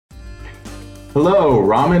Hello,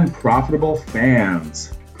 ramen profitable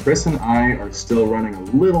fans. Chris and I are still running a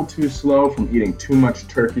little too slow from eating too much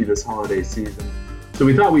turkey this holiday season, so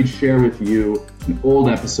we thought we'd share with you an old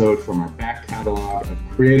episode from our back catalog of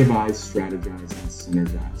Creativize, Strategize, and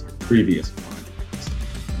Synergize, our previous podcast.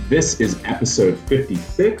 This is episode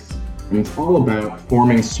 56, and it's all about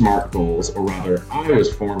forming SMART goals, or rather, I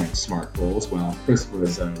was forming SMART goals while Chris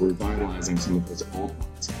was revitalizing some of his old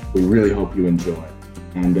ones. We really hope you enjoy.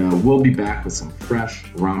 And we'll be back with some fresh,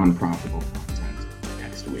 ramen profitable content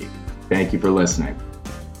next week. Thank you for listening.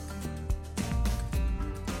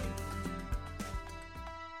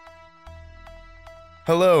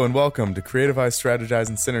 Hello and welcome to Creativize, Strategize,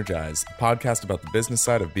 and Synergize, a podcast about the business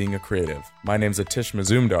side of being a creative. My name is Atish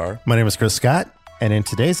Mazumdar. My name is Chris Scott, and in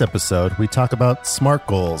today's episode, we talk about SMART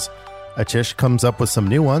goals. Atish comes up with some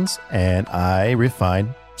new ones, and I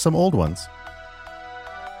refine some old ones.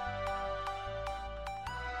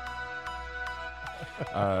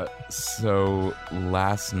 So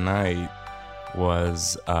last night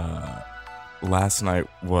was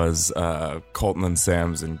Colton and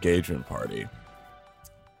Sam's engagement party,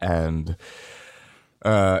 and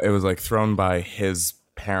it was like thrown by his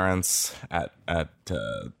parents at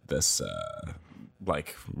this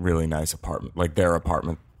like really nice apartment, like their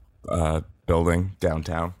apartment building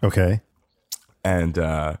downtown. Okay. And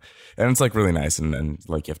it's like really nice, and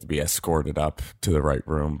like you have to be escorted up to the right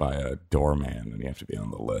room by a doorman, and you have to be on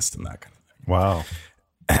the list and that kind of thing. Wow.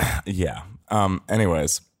 Yeah.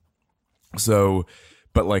 Anyways, so,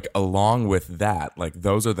 but like along with that, like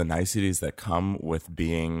those are the niceties that come with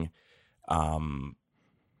being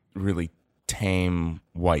really tame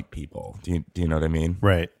white people. Do you know what I mean?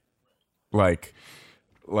 Right.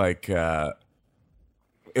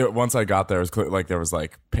 Once I got there, it was clear, like there was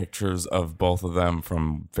like pictures of both of them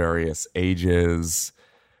from various ages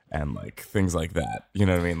and like things like that. You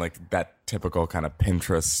know what I mean? Like that typical kind of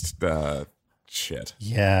Pinterest shit.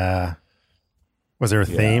 Yeah. Was there a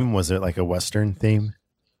theme? Was it like a Western theme?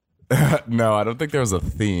 No, I don't think there was a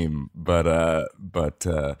theme, but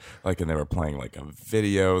like, and they were playing like a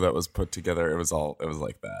video that was put together. It was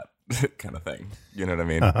like that kind of thing. You know what I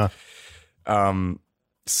mean? Uh-huh.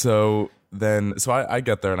 So I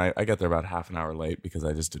get there, and I get there about half an hour late because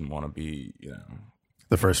I just didn't want to be,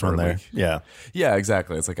 The first one there. Yeah. Yeah,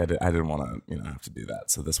 exactly. It's like I didn't want to, have to do that.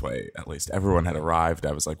 So this way, at least everyone had arrived.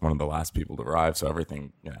 I was like one of the last people to arrive. So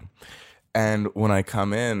everything, And when I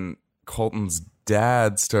come in, Colton's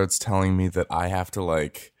dad starts telling me that I have to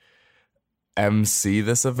like MC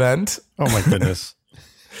this event. Oh my goodness.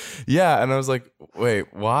 Yeah. And I was like,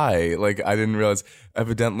 wait, why? Like, I didn't realize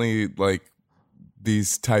evidently like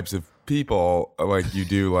these types of people, like you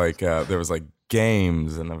do like, there was like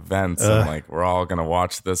games and events and like we're all gonna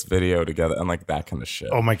watch this video together and like that kind of shit.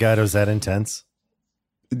 Oh my God, was that intense?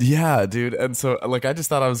 Yeah, dude. And so like I just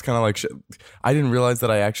thought I was kind of like shit. I didn't realize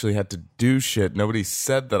that I actually had to do shit. Nobody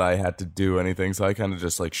said that I had to do anything, so I kind of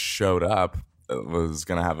just like showed up, was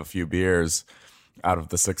gonna have a few beers out of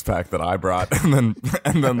the 6-pack that I brought and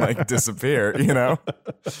then like disappear,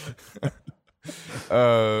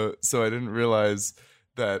 So I didn't realize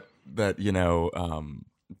that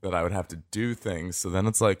that I would have to do things. So then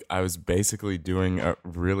it's like I was basically doing a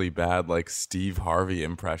really bad like Steve Harvey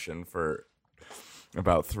impression for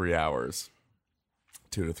about 3 hours,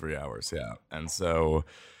 2 to 3 hours. Yeah. And so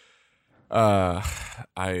but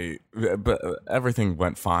everything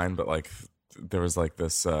went fine, but like there was like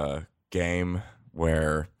this game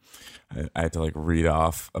where I had to like read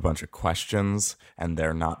off a bunch of questions and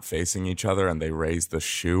they're not facing each other, and they raise the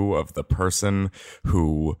shoe of the person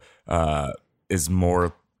who is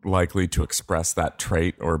more likely to express that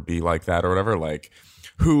trait or be like that or whatever, like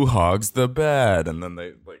who hogs the bed, and then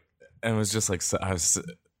they like, and it was just like That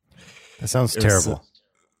sounds terrible.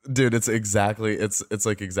 Dude, it's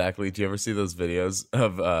like exactly, do you ever see those videos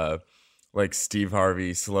of like Steve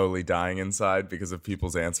Harvey slowly dying inside because of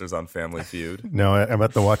people's answers on Family Feud? No, I'm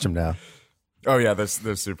about to watch them now. Oh yeah, they're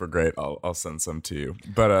super great. I'll send some to you.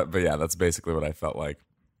 But yeah, that's basically what I felt like.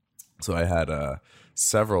 So I had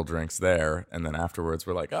several drinks there, and then afterwards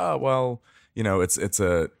we're like, oh well,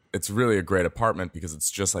 it's really a great apartment because it's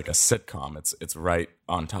just like a sitcom. It's right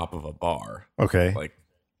on top of a bar. Okay. Like,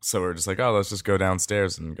 so we're just like, oh, let's just go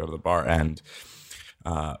downstairs and go to the bar, and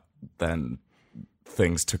then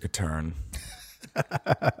things took a turn.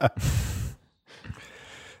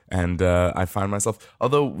 And I find myself,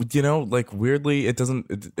 although like weirdly, it doesn't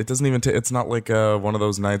even. It's not like one of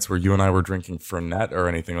those nights where you and I were drinking Fernet or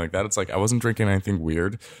anything like that. It's like I wasn't drinking anything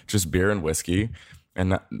weird, just beer and whiskey, and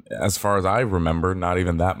not, as far as I remember, not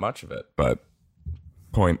even that much of it. But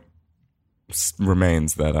point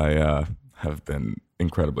remains that I have been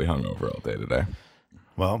incredibly hungover all day today.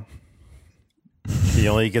 Well, he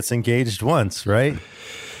only gets engaged once, right?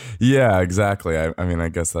 Yeah, exactly. I mean, I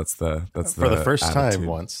guess that's for the first attitude. time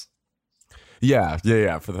once. Yeah.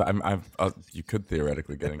 For the, you could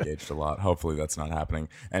theoretically get engaged a lot. Hopefully, that's not happening.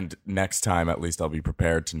 And next time, at least, I'll be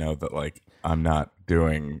prepared to know that like I'm not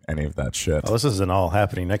doing any of that shit. Oh, this isn't all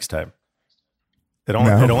happening next time. It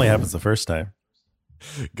only happens the first time.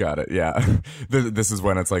 Got it. Yeah. This is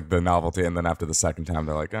when it's like the novelty, and then after the second time,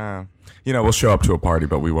 they're like, we'll show up to a party,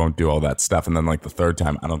 but we won't do all that stuff. And then like the third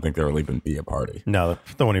time, I don't think there will even be a party. No,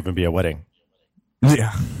 there won't even be a wedding.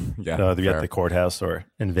 Yeah. No, they'll be at the courthouse or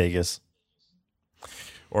in Vegas.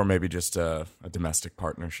 Or maybe just a domestic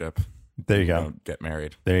partnership. There you go. Get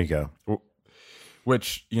married. There you go.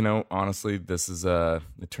 Which, honestly, this is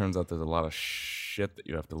it turns out there's a lot of shit that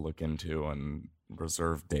you have to look into and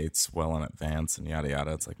reserve dates well in advance and yada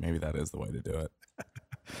yada. It's like maybe that is the way to do it.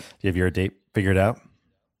 Do you have your date figured out?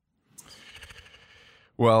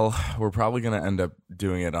 Well, we're probably going to end up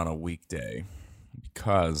doing it on a weekday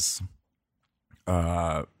because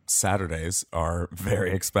Saturdays are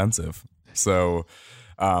very expensive. So,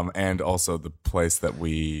 and also the place that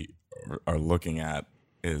we are looking at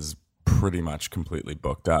is pretty much completely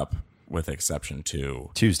booked up, with exception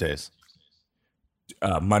to Tuesdays.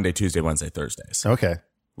 Monday, Tuesday, Wednesday, Thursdays. Okay.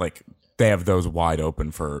 Like they have those wide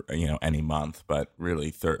open for any month, but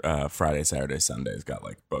really Friday, Saturday, Sundays got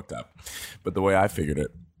like booked up. But the way I figured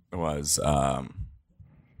it was I'm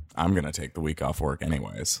gonna take the week off work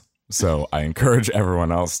anyways, so I encourage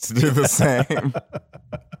everyone else to do the same.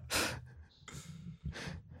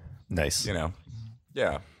 Nice.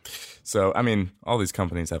 Yeah. So I mean, all these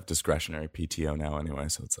companies have discretionary PTO now anyway,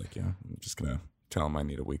 so it's like, I'm just gonna tell them I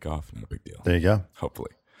need a week off. Not a big deal. There you go.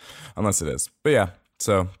 Hopefully, unless it is. But yeah,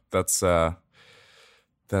 so that's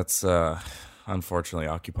unfortunately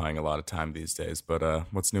occupying a lot of time these days. But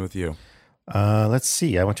what's new with you? Let's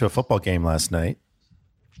see. I went to a football game last night.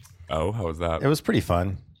 Oh, how was that? It was pretty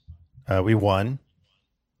fun. We won.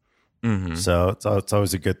 Mm-hmm. So it's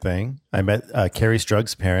always a good thing. I met Carrie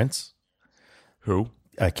Strugg's parents. Who?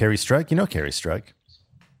 Carrie Strug. You know Carrie Strug,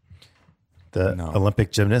 the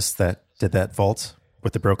Olympic gymnast that did that vault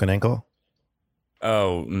with the broken ankle.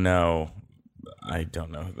 Oh, no. I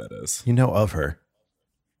don't know who that is. You know of her.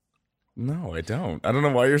 No, I don't. I don't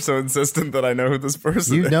know why you're so insistent that I know who this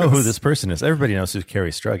person is. You know who this person is. Everybody knows who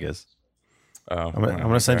Carrie Strug is. Oh, I'm going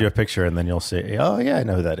to send you a picture, and then you'll say, oh, yeah, I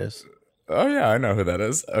know who that is. Oh, yeah, I know who that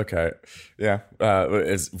is. Okay. Yeah.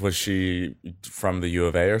 Was she from the U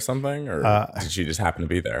of A or something? Or did she just happen to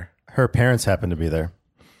be there? Her parents happened to be there.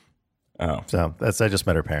 Oh. So I just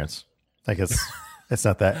met her parents. I guess it's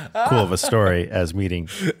not that cool of a story as meeting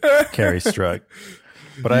Carrie Strug.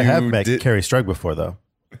 But I have met Carrie Strug before, though.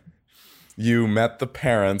 You met the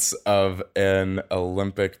parents of an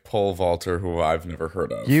Olympic pole vaulter who I've never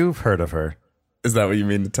heard of. You've heard of her. Is that what you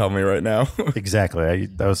mean to tell me right now? Exactly. I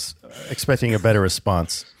was expecting a better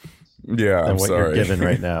response than what you're given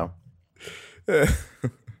right now.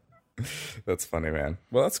 That's funny, man.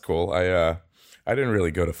 Well, that's cool. I didn't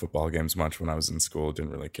really go to football games much when I was in school.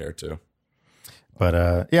 Didn't really care to.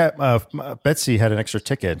 But Betsy had an extra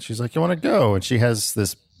ticket. She's like, "You want to go?" And she has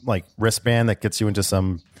this like wristband that gets you into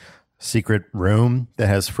some secret room that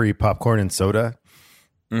has free popcorn and soda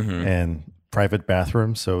and private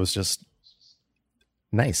bathroom. So it was just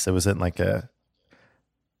nice. It wasn't like it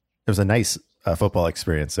was a nice football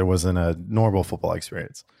experience. It wasn't a normal football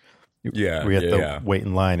experience. We had to wait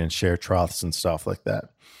in line and share troughs and stuff like that.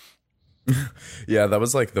 Yeah, that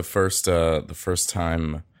was like the first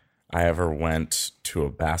time I ever went to a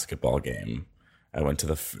basketball game. I went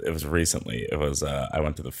to it was recently. It was I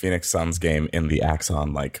went to the Phoenix Suns game in the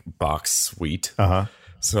Axon like box suite.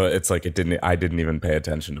 So it's like I didn't even pay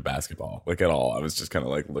attention to basketball like at all. I was just kind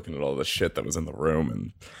of like looking at all the shit that was in the room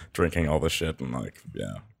and drinking all the shit and like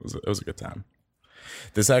it was a good time.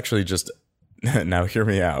 This actually just now hear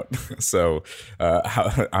me out. So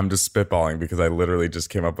I'm just spitballing because I literally just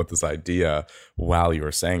came up with this idea while you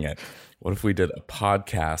were saying it. What if we did a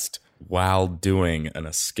podcast while doing an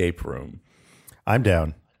escape room? I'm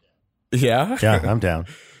down. Yeah? Yeah, I'm down.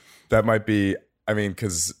 That might be, I mean,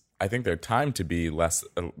 because I think they're timed to be less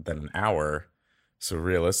than an hour. So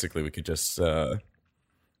realistically, we could just,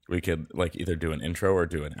 we could like either do an intro or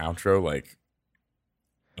do an outro, like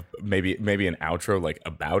maybe an outro like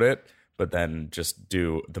about it, but then just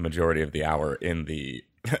do the majority of the hour in the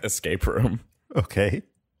escape room. Okay.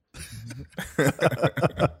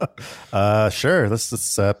 Sure.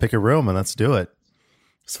 Let's pick a room and let's do it.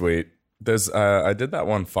 Sweet. There's I did that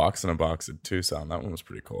one Fox in a Box in Tucson. That one was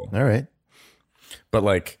pretty cool. All right. But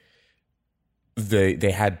like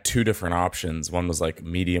they had two different options. One was like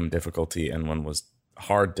medium difficulty and one was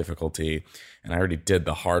hard difficulty, and I already did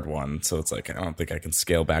the hard one, so it's like I don't think I can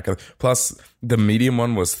scale back. Plus the medium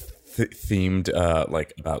one was themed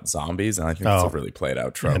like about zombies, and I think it's a really played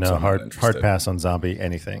out trope. And so a hard pass on zombie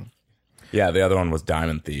anything. Yeah, the other one was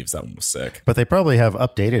Diamond Thieves. That one was sick. But they probably have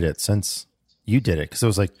updated it since you did it, because it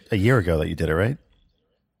was like a year ago that you did it, right?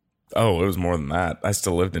 Oh, it was more than that. I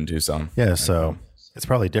still lived in Tucson. Yeah, so it's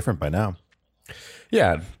probably different by now.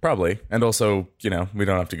 Yeah, probably. And also, we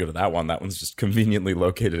don't have to go to that one. That one's just conveniently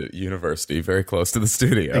located at university, very close to the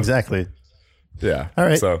studio. Exactly. Yeah. All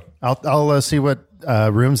right. So I'll see what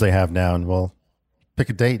rooms they have now, and we'll pick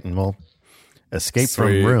a date, and we'll escape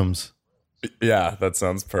from rooms. Yeah, that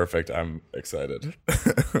sounds perfect. I'm excited.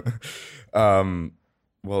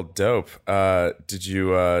 Well, dope. Did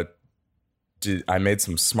you? I made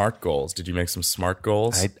some SMART goals. Did you make some SMART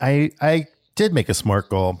goals? I did make a SMART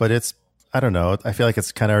goal, but I don't know. I feel like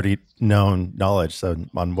it's kind of already known knowledge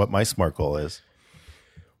on what my SMART goal is.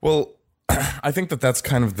 Well, I think that's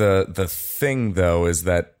kind of the thing, though, is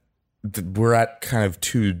that we're at kind of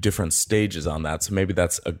two different stages on that. So maybe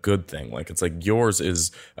that's a good thing. Like, it's like yours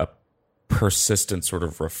is a persistent sort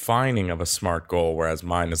of refining of a SMART goal, whereas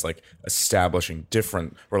mine is like establishing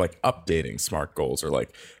different, or like updating SMART goals, or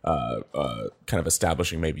like kind of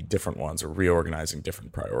establishing maybe different ones, or reorganizing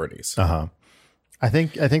different priorities. I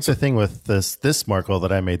think the thing with this SMART goal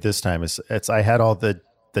that I made this time is I had all the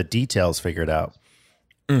details figured out,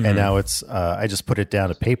 and now it's I just put it down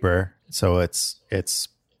to paper, so it's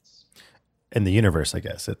in the universe. I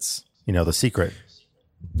guess it's the secret.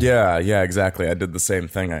 Yeah, exactly. I did the same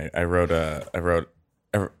thing. I wrote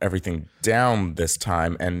everything down this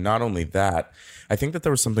time, and not only that, I think that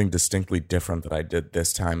there was something distinctly different that I did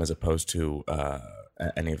this time as opposed to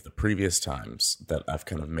any of the previous times that I've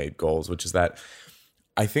kind of made goals, which is that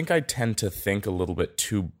I think I tend to think a little bit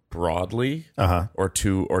too broadly, or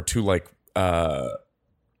too like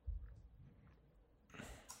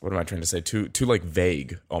what am I trying to say? Too like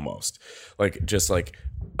vague almost, like just like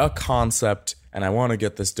a concept, and I want to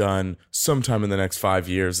get this done sometime in the next 5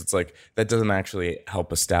 years. It's like that doesn't actually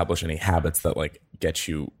help establish any habits that like get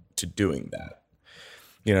you to doing that.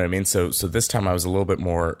 You know what I mean? So this time I was a little bit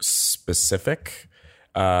more specific,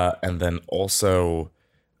 and then also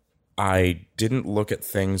I didn't look at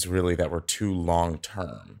things really that were too long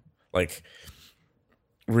term. Like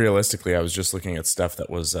realistically, I was just looking at stuff that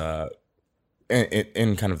was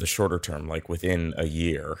in kind of the shorter term, like within a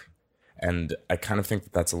year. And I kind of think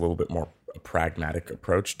that that's a little bit more a pragmatic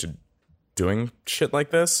approach to doing shit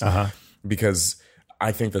like this, because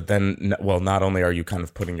I think that then, well, not only are you kind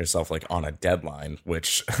of putting yourself like on a deadline,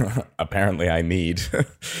 which apparently I need,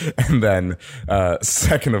 and then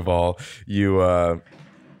second of all, you are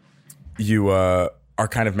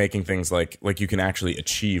kind of making things like you can actually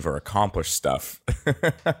achieve or accomplish stuff.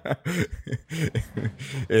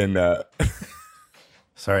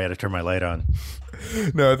 Sorry, I had to turn my light on.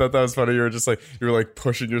 No, I thought that was funny. You were like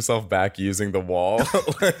pushing yourself back using the wall.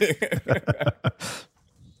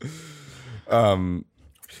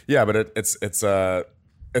 Yeah, but it's a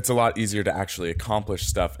lot easier to actually accomplish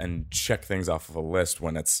stuff and check things off of a list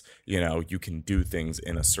when it's, you can do things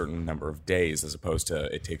in a certain number of days, as opposed to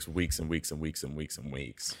it takes weeks and weeks and weeks and weeks and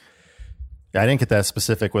weeks. Yeah, I didn't get that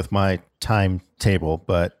specific with my timetable,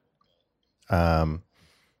 but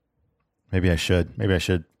maybe I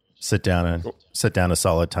should sit down a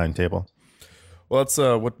solid timetable. Well, it's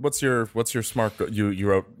what's your SMART goal?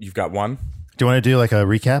 You've got one? Do you want to do like a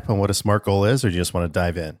recap on what a SMART goal is, or do you just want to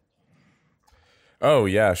dive in? Oh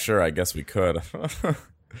yeah, sure. I guess we could.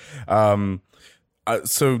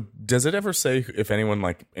 So does it ever say if anyone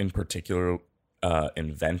like in particular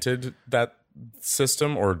invented that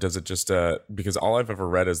system, or does it just because all I've ever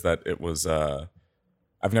read is that it was I've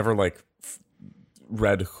never like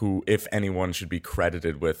read who, if anyone, should be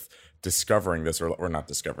credited with discovering this, or not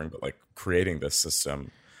discovering, but like creating this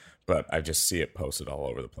system. But I just see it posted all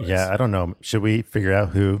over the place. Yeah, I don't know. Should we figure out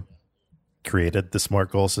who created the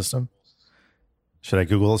SMART goal system? Should I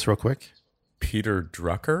Google this real quick? Peter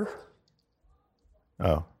Drucker?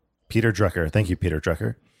 Oh, Peter Drucker. Thank you, Peter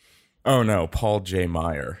Drucker. Oh no, Paul J.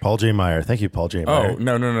 Meyer. Paul J. Meyer. Thank you, Paul J. Meyer. Oh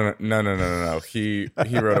no. He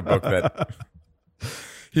wrote a book that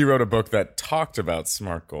he wrote a book that talked about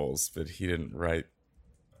SMART goals, but he didn't write.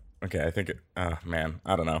 Okay, I think man,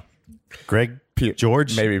 I don't know.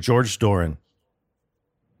 George Doran.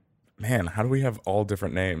 Man, how do we have all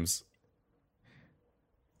different names?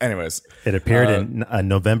 Anyways, it appeared in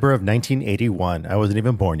November of 1981. I wasn't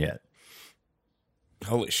even born yet.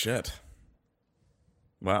 Holy shit.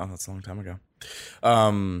 Wow, that's a long time ago.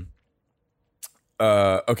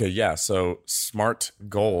 Okay, yeah. So SMART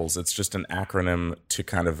goals, it's just an acronym to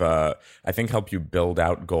kind of, I think, help you build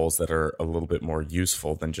out goals that are a little bit more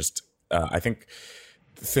useful than just, I think,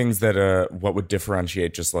 things that, what would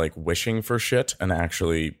differentiate just like wishing for shit and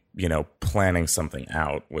actually, planning something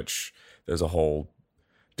out, which there's a whole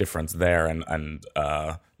difference there. And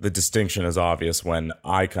the distinction is obvious when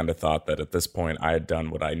I kind of thought that at this point I had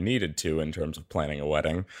done what I needed to in terms of planning a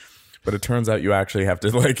wedding. But it turns out you actually have to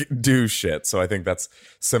like do shit. So I think that's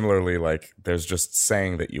similarly like there's just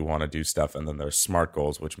saying that you want to do stuff, and then there's SMART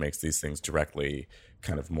goals, which makes these things directly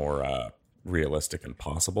kind of more realistic and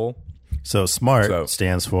possible. So SMART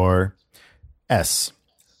stands for S,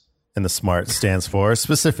 and the SMART stands for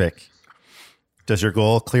specific. Does your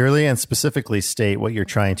goal clearly and specifically state what you're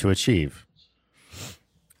trying to achieve?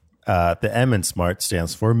 The M in SMART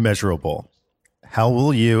stands for measurable. How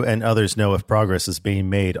will you and others know if progress is being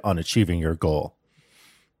made on achieving your goal?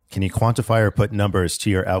 Can you quantify or put numbers to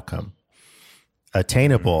your outcome?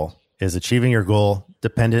 Attainable. Is achieving your goal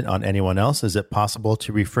dependent on anyone else? Is it possible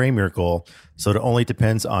to reframe your goal so it only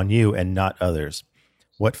depends on you and not others?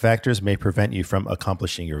 What factors may prevent you from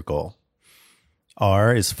accomplishing your goal?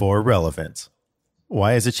 R is for relevant.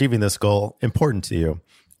 Why is achieving this goal important to you?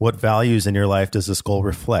 What values in your life does this goal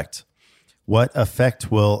reflect? What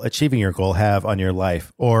effect will achieving your goal have on your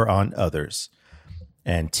life or on others?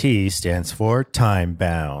 And T stands for time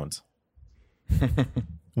bound.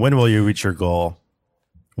 When will you reach your goal?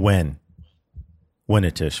 When? When,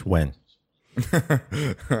 Atish? When?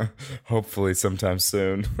 Hopefully sometime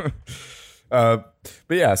soon. But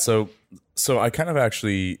yeah, so I kind of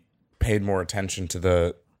actually paid more attention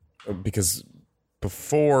to because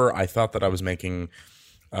before I thought that I was making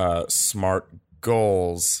SMART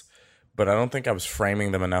goals, but I don't think I was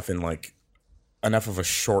framing them enough in like enough of a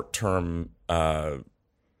short term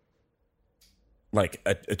like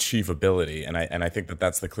achievability, and I think that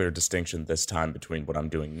that's the clear distinction this time between what I'm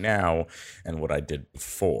doing now and what I did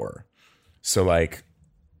before. So like,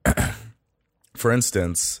 for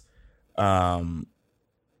instance, one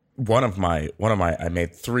of my I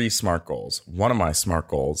made 3 SMART goals. One of my SMART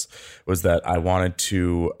goals was that I wanted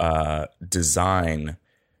to design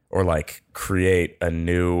or like create a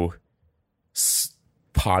new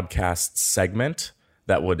podcast segment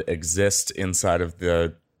that would exist inside of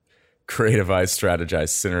the Creativize, Strategize,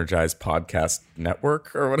 Synergize podcast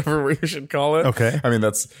network, or whatever we should call it. Okay. I mean,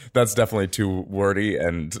 that's definitely too wordy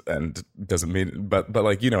and doesn't mean, but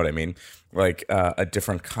like, you know what I mean? Like a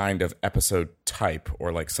different kind of episode type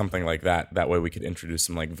or like something like that. That way we could introduce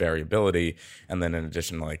some like variability, and then in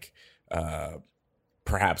addition, like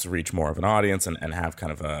perhaps reach more of an audience and have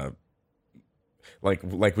kind of a,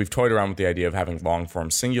 like we've toyed around with the idea of having long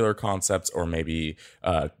form singular concepts, or maybe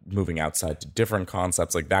moving outside to different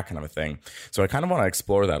concepts, like that kind of a thing. So I kind of want to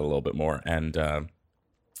explore that a little bit more. And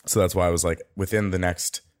so that's why I was like, within the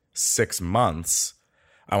next 6 months,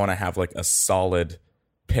 I want to have like a solid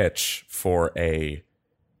pitch for a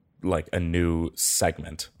new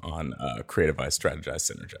segment on Creativize,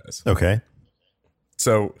 Strategize, Synergize. Okay.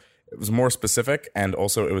 So it was more specific, and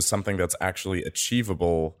also it was something that's actually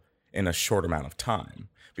achievable in a short amount of time,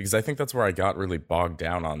 because I think that's where I got really bogged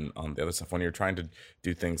down on the other stuff. When you're trying to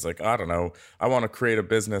do things like, I don't know, I want to create a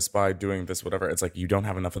business by doing this, whatever. It's like you don't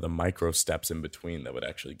have enough of the micro steps in between that would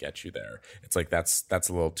actually get you there. It's like that's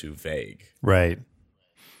a little too vague. Right.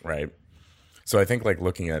 So I think like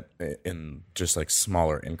looking at in just like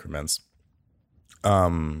smaller increments.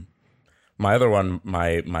 My other one,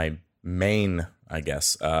 my main, I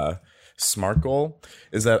guess, SMART goal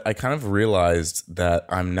is that I kind of realized that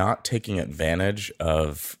I'm not taking advantage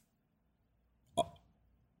of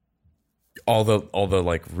all the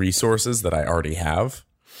like resources that I already have.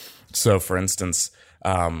 So for instance,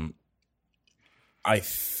 I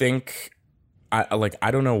think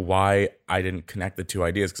I don't know why I didn't connect the two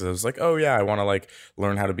ideas, because I was like, oh yeah, I want to like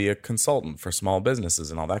learn how to be a consultant for small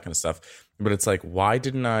businesses and all that kind of stuff. But it's like, why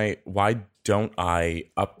don't I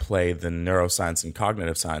upplay the neuroscience and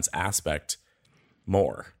cognitive science aspect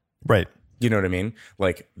more? Right. You know what I mean?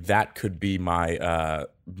 Like that could be my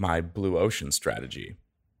my blue ocean strategy.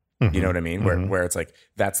 Mm-hmm. You know what I mean? Mm-hmm. Where it's like,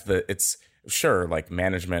 it's sure, like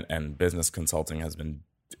management and business consulting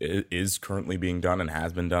is currently being done and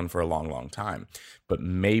has been done for a long, long time. But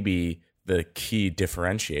maybe the key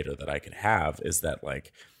differentiator that I could have is that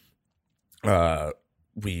like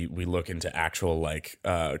we look into actual like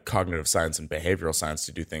cognitive science and behavioral science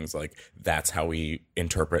to do things like, that's how we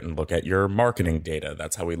interpret and look at your marketing data.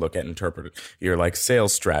 That's how we look at and interpret your like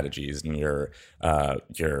sales strategies and your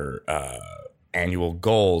annual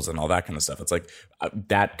goals and all that kind of stuff. It's like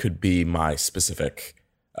that could be my specific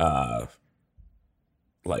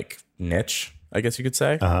like niche I guess you could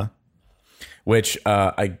say. Uh-huh. Which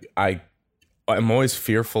I'm always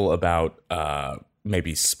fearful about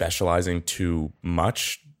maybe specializing too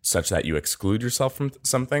much, such that you exclude yourself from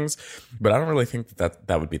some things. But I don't really think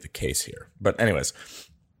that would be the case here. But anyways,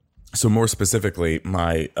 so more specifically,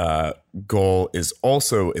 my goal is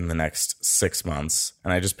also in the next 6 months,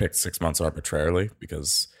 and I just picked 6 months arbitrarily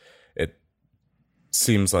because it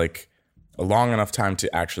seems like a long enough time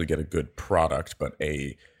to actually get a good product, but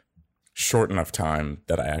a short enough time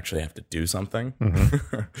that I actually have to do something.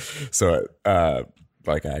 Mm-hmm. So,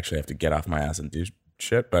 like, I actually have to get off my ass and do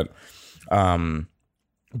shit. But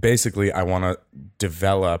basically, I want to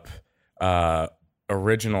develop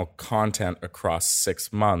original content across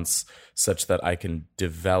 6 months such that I can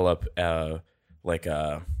develop a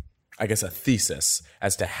thesis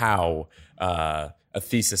as to how a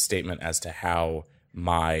thesis statement as to how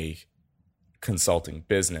my consulting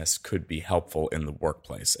business could be helpful in the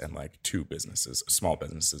workplace and like to businesses, small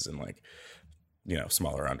businesses in like, you know,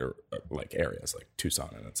 smaller under like areas like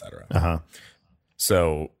Tucson and et cetera. Uh-huh.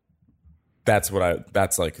 So that's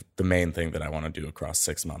like the main thing that I want to do across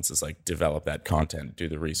 6 months is like develop that content, do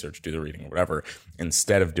the research, do the reading, whatever,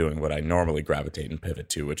 instead of doing what I normally gravitate and pivot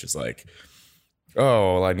to, which is like,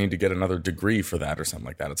 oh, well, I need to get another degree for that or something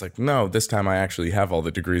like that. It's like, no, this time I actually have all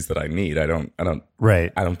the degrees that I need. I don't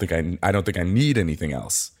think I need anything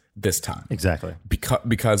else this time. Exactly.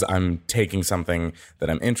 Because I'm taking something that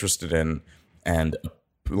I'm interested in and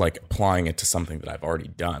like applying it to something that I've already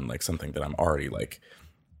done, like something that I'm already like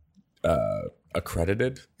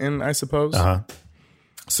accredited in, I suppose. Uh-huh.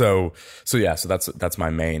 So that's my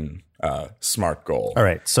main smart goal. All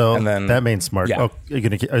right. So and then, that main smart. Yeah. Oh,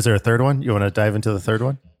 is there a third one? You want to dive into the third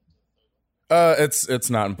one? It's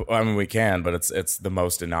not. I mean, we can, but it's the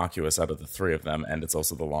most innocuous out of the three of them, and it's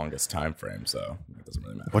also the longest time frame, so it doesn't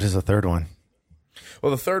really matter. What is the third one?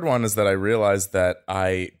 Well, the third one is that I realized that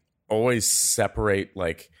I always separate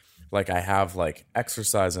like I have like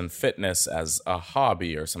exercise and fitness as a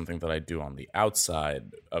hobby or something that I do on the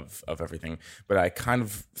outside of everything. But I kind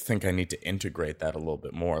of think I need to integrate that a little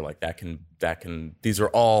bit more. Like that can these are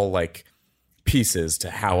all like pieces to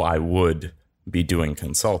how I would be doing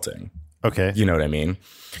consulting. Okay. You know what I mean?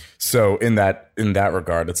 So in that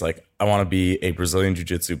regard, it's like I want to be a Brazilian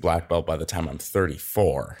Jiu-Jitsu black belt by the time I'm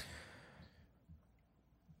 34.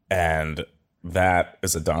 And that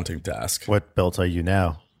is a daunting task. What belt are you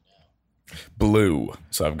now? Blue.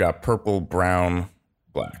 So I've got purple, brown,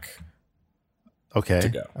 black. Okay. To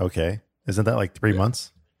go. Okay. Isn't that like 3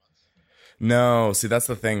 months? No. See, that's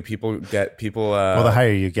the thing. People. Well, the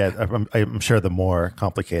higher you get, I'm sure the more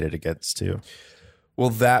complicated it gets too. Well,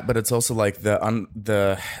 but it's also like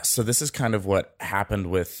so this is kind of what happened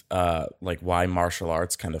with like why martial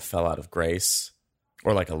arts kind of fell out of grace,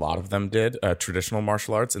 or like a lot of them did, traditional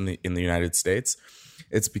martial arts in the United States.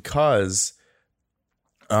 It's because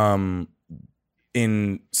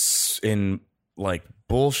in like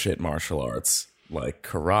bullshit martial arts like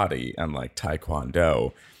karate and like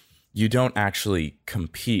taekwondo, you don't actually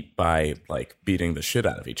compete by like beating the shit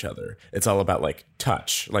out of each other. It's all about like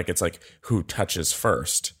touch. Like it's like who touches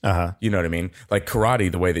first. Uh-huh. You know what I mean? Like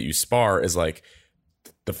karate, the way that you spar is like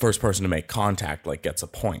the first person to make contact like gets a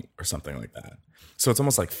point or something like that. So it's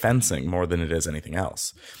almost like fencing more than it is anything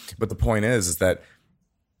else. But the point is that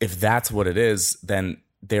if that's what it is, then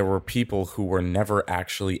there were people who were never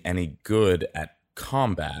actually any good at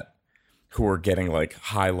combat who were getting like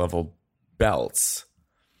high level belts.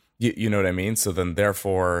 You know what I mean? So then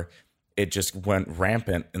therefore it just went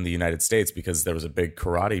rampant in the United States because there was a big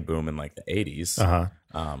karate boom in like the 80s. Uh-huh.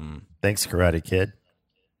 Thanks, Karate Kid.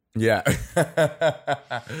 Yeah.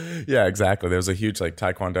 Yeah, exactly. There was a huge like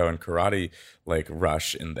taekwondo and karate like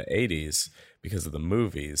rush in the 80s because of the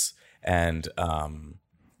movies. And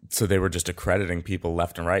so they were just accrediting people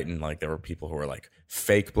left and right. And like there were people who were like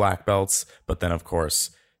fake black belts. But then, of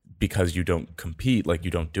course, because you don't compete, like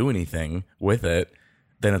you don't do anything with it,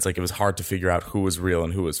 then it's like it was hard to figure out who was real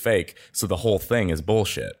and who was fake. So the whole thing is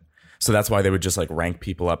bullshit. So that's why they would just like rank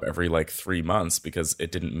people up every like 3 months because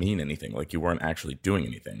it didn't mean anything. Like you weren't actually doing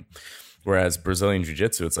anything. Whereas Brazilian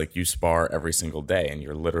Jiu-Jitsu, it's like you spar every single day and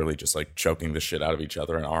you're literally just like choking the shit out of each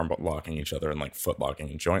other and arm locking each other and like foot locking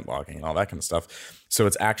and joint locking and all that kind of stuff. So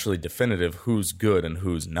it's actually definitive who's good and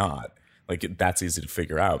who's not. Like that's easy to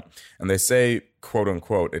figure out. And they say, quote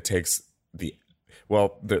unquote, it takes the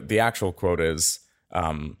actual quote is,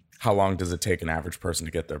 how long does it take an average person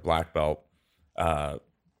to get their black belt?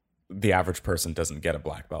 The average person doesn't get a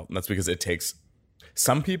black belt. And that's because it takes,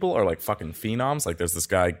 some people are like fucking phenoms. Like there's this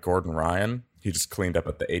guy, Gordon Ryan. He just cleaned up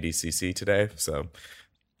at the ADCC today. So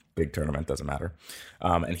big tournament, doesn't matter.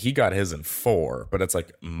 And he got his in 4, but it's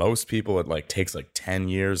like most people, it like takes like 10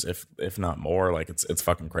 years, if not more. Like it's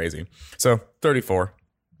fucking crazy. So 34,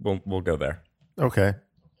 we'll go there. Okay.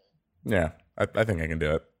 Yeah, I think I can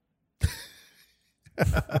do it.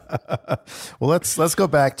 Well, let's go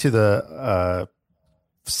back to the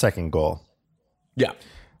second goal. Yeah.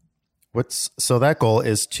 So that goal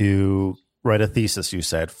is to write a thesis, you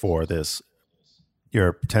said, for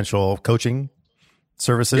your potential coaching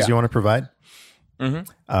services you want to provide.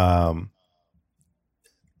 Mm-hmm.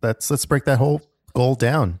 Let's break that whole goal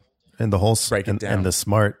down in the whole down. the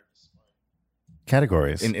SMART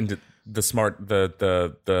categories. Into the SMART,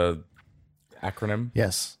 the acronym.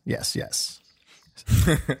 Yes.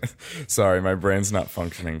 Sorry, my brain's not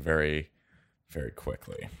functioning very, very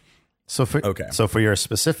quickly. So for your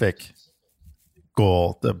specific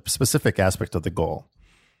goal, the specific aspect of the goal,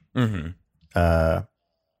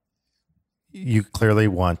 you clearly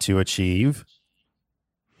want to achieve.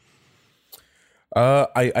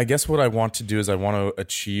 I guess what I want to do is I want to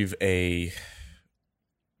achieve maybe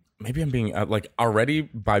I'm being like already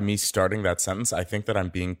by me starting that sentence, I think that I'm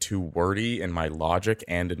being too wordy in my logic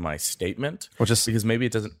and in my statement. Well, just because maybe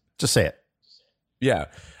it doesn't. Just say it. Yeah.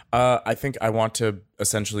 I think I want to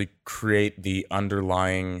essentially create the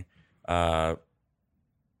underlying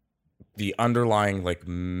like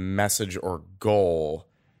message or goal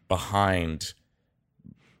behind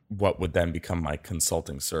what would then become my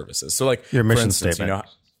consulting services. So like your mission for instance, statement.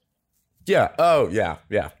 Yeah. Oh yeah.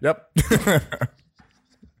 Yep.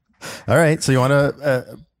 All right. So you want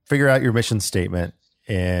to figure out your mission statement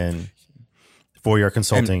for your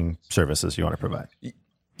consulting services you want to provide.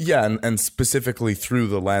 Yeah, and specifically through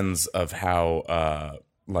the lens of how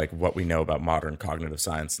like what we know about modern cognitive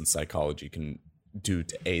science and psychology can do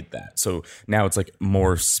to aid that. So now it's like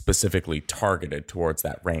more specifically targeted towards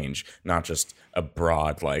that range, not just a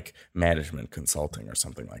broad like management consulting or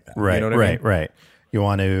something like that. Right, you know what I mean? Right.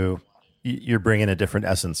 You're bringing a different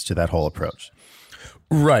essence to that whole approach.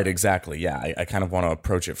 Right, exactly. Yeah, I kind of want to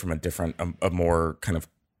approach it from a more kind of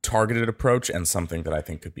targeted approach and something that I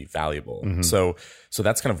think could be valuable. Mm-hmm. So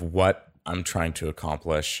that's kind of what I'm trying to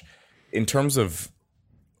accomplish in terms of,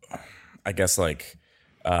 I guess, like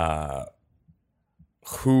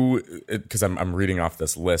because I'm reading off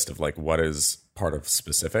this list of like what is part of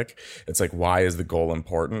specific. It's like, why is the goal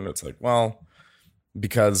important? It's like, well,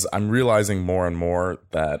 because I'm realizing more and more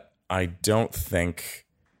that I don't think,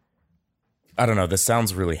 I don't know, this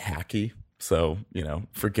sounds really hacky. So,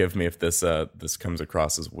 forgive me if this comes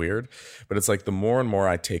across as weird, but it's like the more and more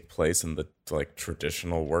I take place in the like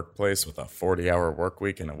traditional workplace with a 40-hour work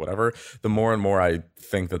week and whatever, the more and more I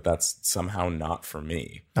think that that's somehow not for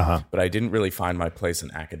me. Uh-huh. But I didn't really find my place in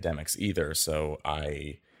academics either. So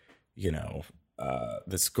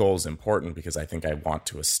this goal is important because I think I want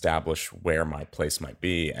to establish where my place might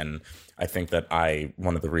be. And I think that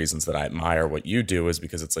one of the reasons that I admire what you do is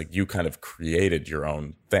because it's like you kind of created your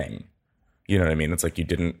own thing. You know what I mean? It's like you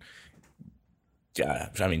didn't. Yeah,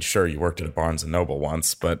 I mean, sure, you worked at a Barnes and Noble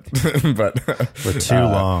once, but for too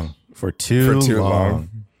long.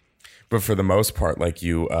 But for the most part, like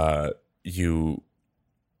you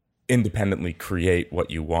independently create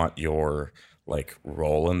what you want your like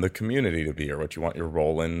role in the community to be, or what you want your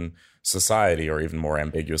role in society, or even more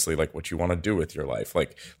ambiguously, like what you want to do with your life.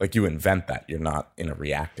 Like you invent that. You're not in a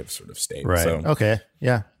reactive sort of state. Right. So, okay.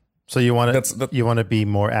 Yeah. So you want to be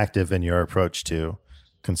more active in your approach to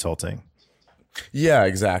consulting. Yeah,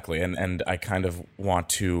 exactly. And I kind of want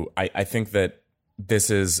to, I think that this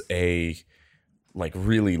is a like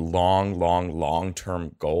really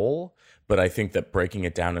long-term goal, but I think that breaking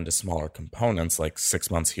it down into smaller components, like 6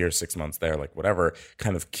 months here, 6 months there, like whatever,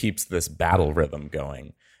 kind of keeps this battle rhythm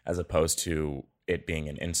going, as opposed to it being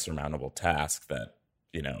an insurmountable task that,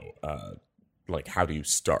 like how do you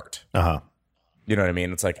start? Uh-huh. You know what I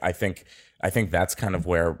mean? It's like, I think that's kind of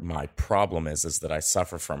where my problem is that I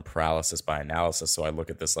suffer from paralysis by analysis. So I look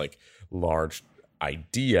at this like large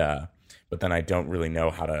idea, but then I don't really know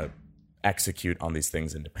how to execute on these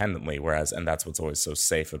things independently. And that's what's always so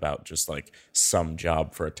safe about just like some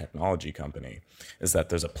job for a technology company, is that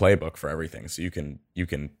there's a playbook for everything. So you can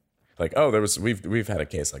like, oh, we've had a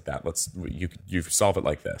case like that. You solve it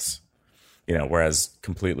like this, whereas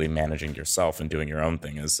completely managing yourself and doing your own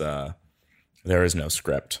thing is, there is no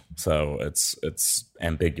script, so it's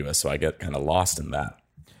ambiguous. So I get kind of lost in that.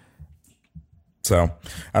 So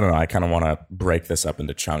I don't know. I kind of want to break this up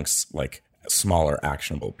into chunks, like smaller,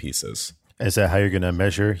 actionable pieces. Is that how you're going to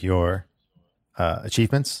measure your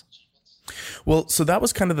achievements? Well, so that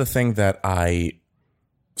was kind of the thing that I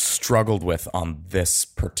struggled with on this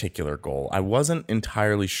particular goal. I wasn't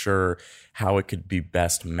entirely sure how it could be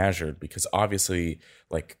best measured, because obviously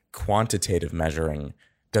like quantitative measuring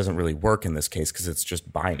doesn't really work in this case because it's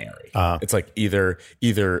just binary. It's like either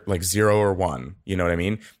like 0 or 1, you know what I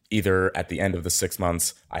mean? Either at the end of the 6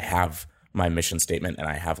 months, I have my mission statement and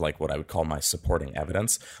I have like what I would call my supporting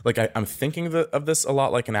evidence. Like I'm thinking of this a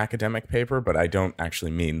lot like an academic paper, but I don't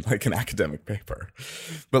actually mean like an academic paper.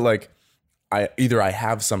 But like I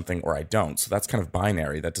have something or I don't. So that's kind of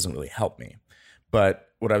binary. That doesn't really help me. But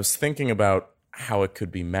what I was thinking about how it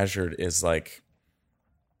could be measured is like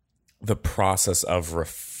the process of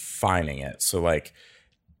refining it. So like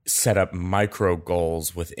set up micro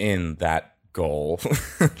goals within that goal,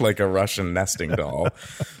 like a Russian nesting doll.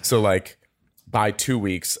 So like by 2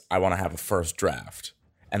 weeks, I want to have a first draft.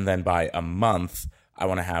 And then by a month, I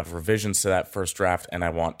want to have revisions to that first draft, and I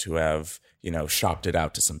want to have, shopped it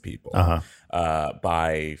out to some people.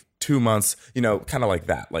 By 2 months, kind of like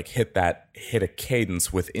that, like hit a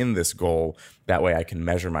cadence within this goal. That way I can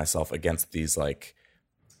measure myself against these like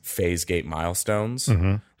phase gate milestones.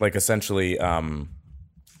 Like essentially,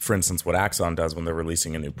 for instance, what Axon does when they're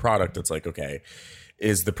releasing a new product, it's like, okay,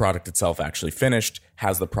 is the product itself actually finished?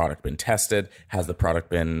 Has the product been tested? Has the product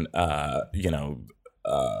been, has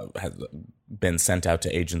been sent out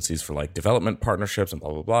to agencies for like development partnerships and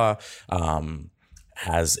blah, blah, blah.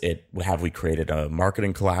 Have we created a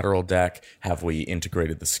marketing collateral deck? Have we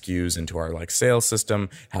integrated the SKUs into our like sales system?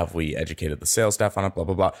 Have we educated the sales staff on it? Blah,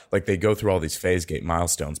 blah, blah. Like they go through all these phase gate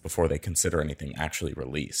milestones before they consider anything actually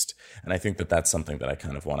released. And I think that that's something that I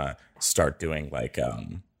kind of want to start doing. Like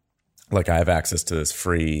I have access to this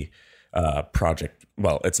free project.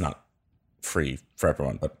 Well, it's not free for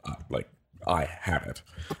everyone, but like I have it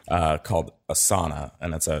called Asana,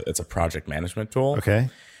 and it's a project management tool. Okay.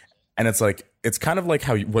 And it's kind of like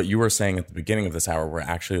what you were saying at the beginning of this hour, where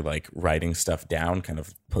actually like writing stuff down kind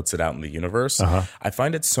of puts it out in the universe. I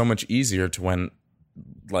find it so much easier to when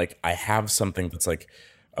like I have something that's like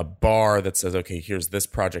a bar that says, okay, here's this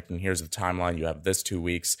project and here's the timeline. You have this 2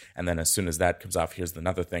 weeks. And then as soon as that comes off, here's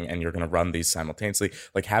another thing. And you're going to run these simultaneously.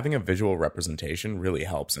 Like having a visual representation really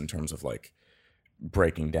helps in terms of like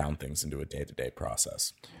breaking down things into a day-to-day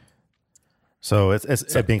process. So it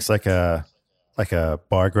being like a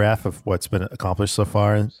bar graph of what's been accomplished so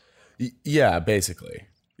far. Yeah, basically.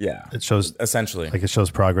 Yeah. It shows essentially like it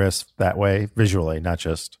shows progress that way visually, not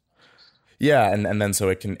just. Yeah, and then so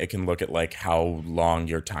it can look at like how long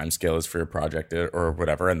your time scale is for your project or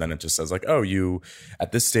whatever, and then it just says like, oh, you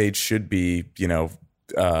at this stage should be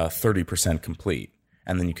 30% complete,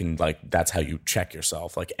 and then you can like that's how you check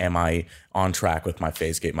yourself. Like, am I on track with my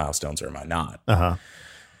phase gate milestones or am I not?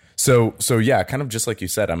 So yeah, kind of just like you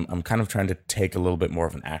said, I'm kind of trying to take a little bit more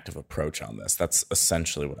of an active approach on this. That's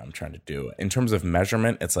essentially what I'm trying to do. In terms of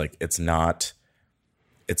measurement, it's like it's not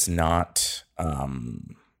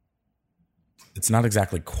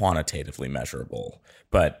exactly quantitatively measurable,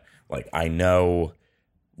 but like I know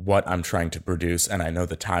what I'm trying to produce and I know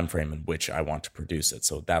the time frame in which I want to produce it.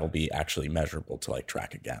 So that'll be actually measurable to like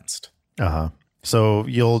track against. So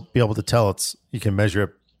you'll be able to tell you can measure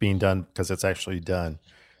it being done because it's actually done.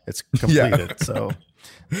 It's completed. Yeah. So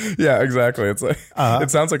yeah, exactly. It's like it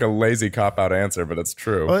sounds like a lazy cop-out answer, but it's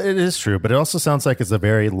true. Well, it is true, but it also sounds like it's a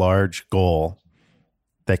very large goal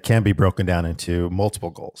that can be broken down into multiple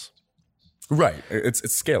goals. Right. It's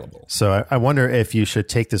scalable. So I wonder if you should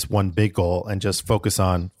take this one big goal and just focus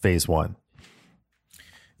on phase one.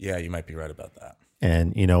 Yeah, you might be right about that.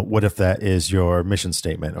 And, what if that is your mission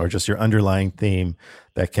statement or just your underlying theme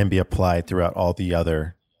that can be applied throughout all the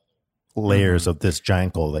other layers of this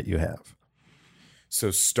giant goal that you have?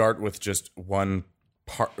 So start with just one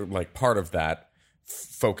part of that.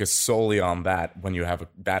 Focus solely on that. When you have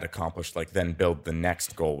that accomplished, like then build the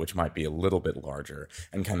next goal, which might be a little bit larger,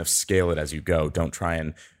 and kind of scale it as you go. Don't try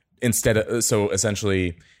and instead of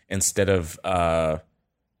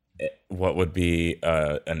what would be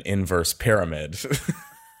an inverse pyramid.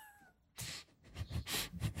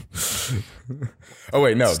 Oh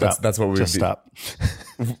wait, no, that's what we would be. Stop.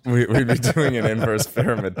 We'd be doing an inverse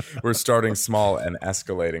pyramid. We're starting small and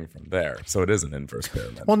escalating from there. So it is an inverse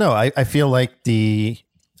pyramid. Well, no, I feel like the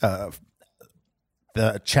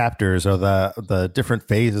chapters or the different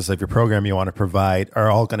phases of your program you want to provide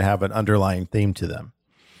are all going to have an underlying theme to them.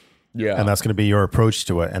 Yeah. And that's going to be your approach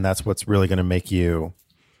to it. And that's what's really going to make you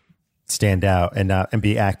stand out and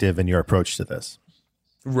be active in your approach to this.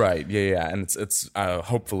 Right. Yeah. And it's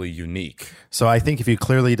hopefully unique. So I think if you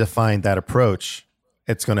clearly define that approach,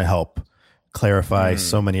 it's going to help clarify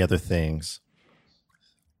so many other things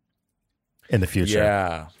in the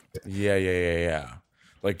future. Yeah.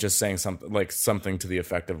 like just saying something to the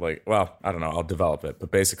effect of like, well, I don't know, I'll develop it,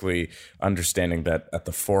 but basically understanding that at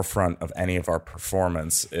the forefront of any of our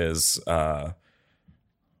performance is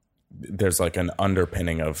there's like an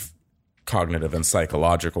underpinning of cognitive and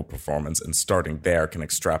psychological performance, and starting there can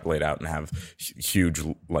extrapolate out and have huge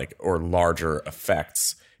like or larger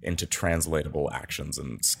effects into translatable actions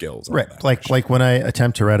and skills. And right. Like when I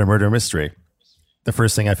attempt to write a murder mystery, the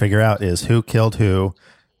first thing I figure out is who killed who,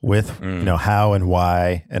 with how and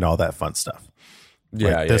why and all that fun stuff.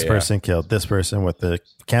 Yeah, like this person killed this person with the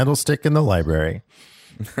candlestick in the library.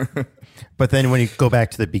 But then when you go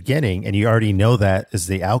back to the beginning and you already know that is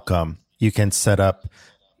the outcome, you can set up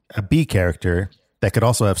a B character that could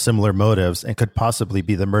also have similar motives and could possibly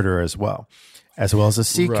be the murderer as well as a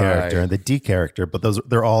C character and the D character. But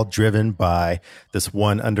they're all driven by this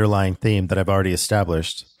one underlying theme that I've already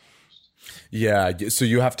established. Yeah, so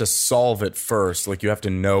you have to solve it first. Like you have to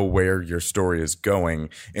know where your story is going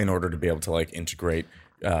in order to be able to like integrate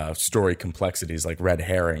story complexities like red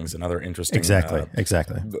herrings and other interesting exactly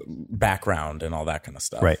background and all that kind of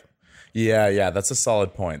stuff. Right. Yeah, that's a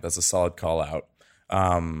solid point. That's a solid call out.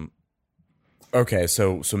 Okay,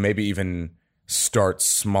 so maybe even start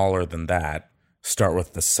smaller than that. Start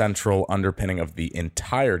with the central underpinning of the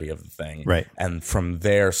entirety of the thing. Right. And from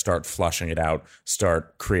there, start flushing it out,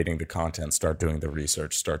 start creating the content, start doing the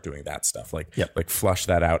research, start doing that stuff. Like, like flush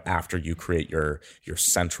that out after you create your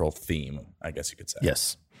central theme, I guess you could say.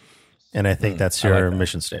 Yes. And I think that's your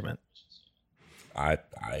mission statement. I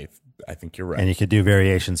think you're right. And you could do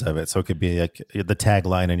variations of it. So it could be like the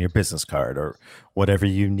tagline on your business card or whatever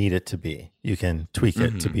you need it to be. You can tweak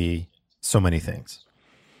it to be so many things.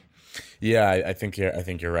 Yeah, I think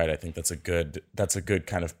you're right. I think that's a good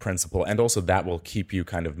kind of principle, and also that will keep you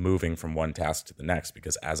kind of moving from one task to the next,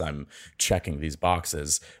 because as I'm checking these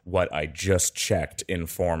boxes, what I just checked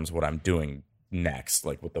informs what I'm doing next,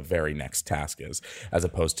 like what the very next task is, as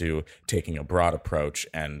opposed to taking a broad approach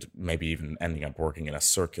and maybe even ending up working in a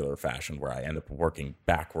circular fashion where I end up working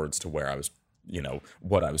backwards to where I was,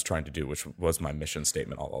 what I was trying to do, which was my mission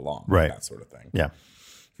statement all along, right? That sort of thing. Yeah.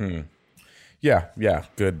 Yeah.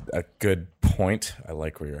 Good point. I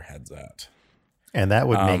like where your head's at. And that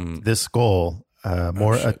would make this goal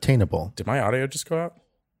more attainable. Did my audio just go out?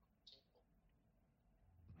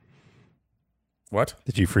 What?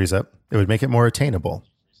 Did you freeze up? It would make it more attainable.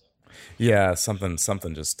 Yeah, something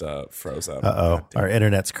just froze up. Uh-oh. Our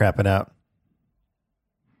internet's crapping out.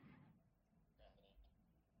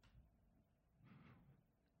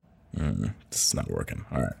 This is not working.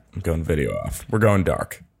 All right. I'm going video off. We're going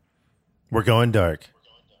dark. We're going dark.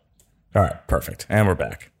 All right, perfect. And we're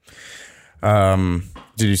back.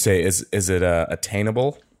 Did you say is it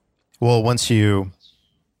attainable? Well, once you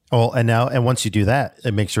do that,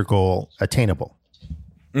 it makes your goal attainable.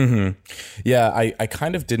 Mm-hmm. Yeah, I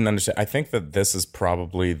kind of didn't understand. I think that this is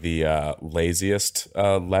probably the laziest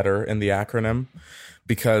letter in the acronym,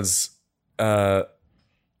 because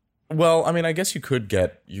well, I mean, I guess you could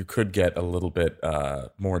get a little bit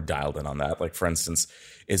more dialed in on that. Like, for instance,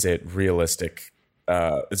 is it realistic?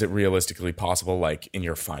 Is it realistically possible, like in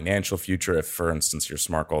your financial future, if, for instance, your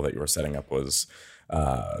SMART goal that you were setting up was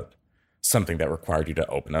something that required you to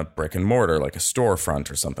open a brick and mortar, like a storefront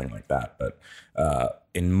or something like that? But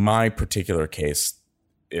in my particular case,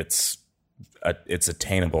 it's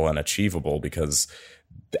attainable and achievable, because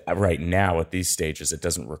right now at these stages, it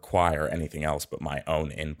doesn't require anything else but my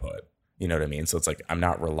own input. You know what I mean? So it's like I'm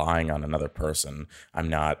not relying on another person. I'm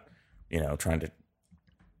not, trying to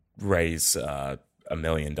raise $1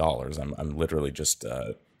 million. I'm literally just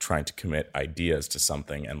trying to commit ideas to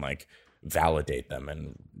something and like validate them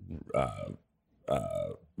and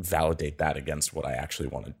validate that against what I actually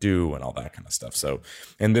want to do and all that kind of stuff. So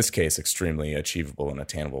in this case, extremely achievable and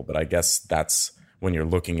attainable. But I guess that's when you're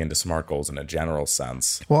looking into SMART goals in a general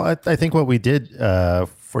sense. Well, I think what we did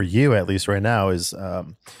for you, at least right now, is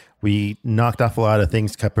we knocked off a lot of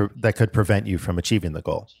things that could prevent you from achieving the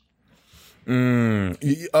goal.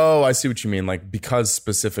 Oh, I see what you mean. Like, because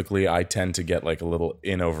specifically I tend to get like a little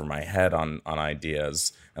in over my head on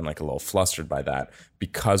ideas and like a little flustered by that.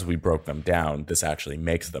 Because we broke them down, this actually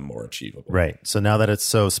makes them more achievable. Right. So now that it's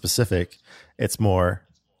so specific, it's more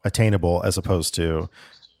attainable, as opposed to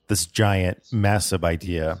this giant, massive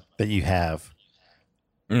idea that you have.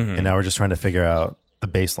 Mm-hmm. And now we're just trying to figure out the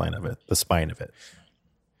baseline of it, the spine of it.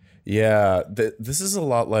 Yeah. This is a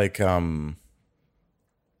lot like, I'm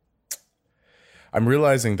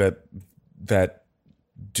realizing that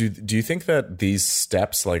do you think that these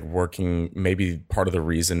steps, like working, maybe part of the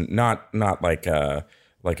reason, not like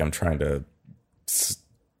I'm trying to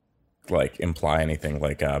like imply anything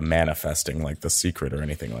like manifesting like The Secret or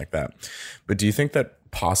anything like that, but do you think that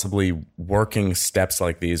possibly working steps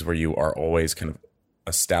like these where you are always kind of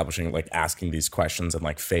establishing, like asking these questions and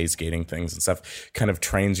like phase gating things and stuff kind of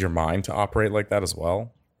trains your mind to operate like that as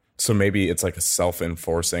well. So maybe it's like a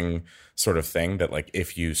self-enforcing sort of thing that like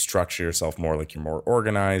if you structure yourself more, like you're more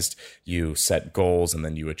organized, you set goals and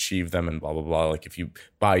then you achieve them and blah, blah, blah. Like if you,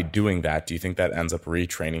 by doing that, do you think that ends up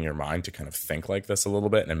retraining your mind to kind of think like this a little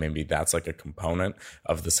bit? And maybe that's like a component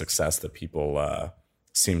of the success that people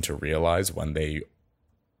seem to realize when they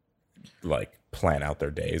like plan out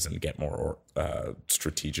their days and get more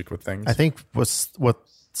strategic with things. I think what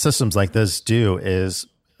systems like this do is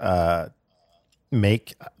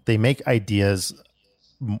make ideas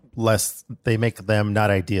less. They make them not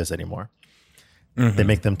ideas anymore. Mm-hmm. They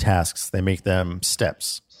make them tasks. They make them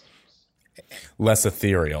steps. Less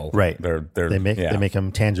ethereal, right? They make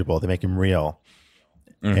them tangible. They make them real.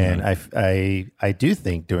 Mm-hmm. And I do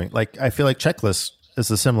think I feel like checklists is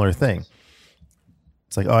a similar thing.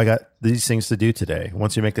 It's like, oh, I got these things to do today.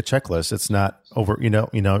 Once you make a checklist, it's not over.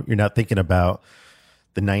 You're not thinking about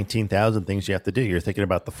the 19,000 things you have to do. You're thinking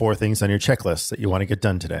about the 4 things on your checklist that you want to get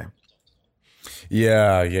done today.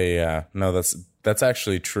 Yeah. No, that's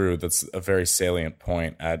actually true. That's a very salient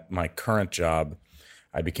point. At my current job,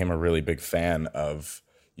 I became a really big fan of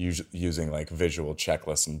using like visual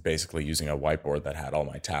checklists and basically using a whiteboard that had all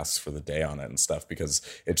my tasks for the day on it and stuff, because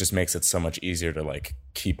it just makes it so much easier to like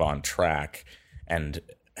keep on track and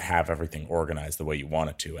have everything organized the way you want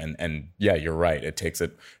it to. And yeah, you're right. It takes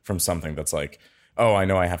it from something that's like, oh, I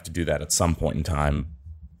know I have to do that at some point in time,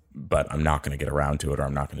 but I'm not going to get around to it, or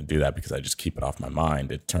I'm not going to do that because I just keep it off my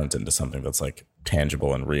mind. It turns into something that's like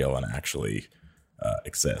tangible and real and actually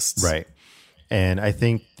exists. Right. And I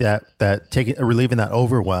think that relieving that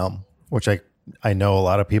overwhelm, which I know a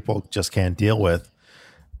lot of people just can't deal with.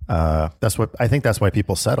 That's why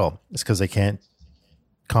people settle. It's because they can't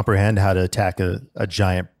comprehend how to attack a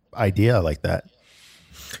giant idea like that.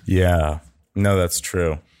 Yeah, no, that's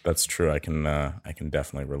true. That's true. I can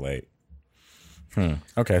definitely relate.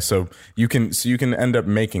 Okay, so you can end up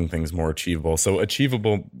making things more achievable. So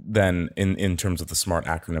achievable then in terms of the SMART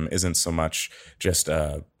acronym isn't so much just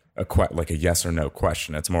like a yes or no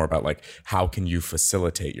question. It's more about like how can you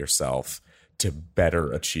facilitate yourself to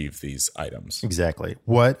better achieve these items. Exactly.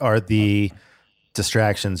 What are the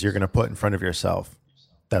distractions you're going to put in front of yourself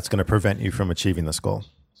that's going to prevent you from achieving this goal?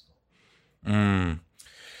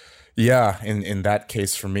 Yeah, in that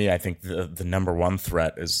case for me, I think the number one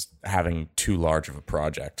threat is having too large of a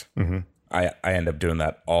project. Mm-hmm. I end up doing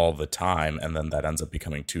that all the time, and then that ends up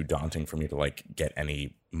becoming too daunting for me to like get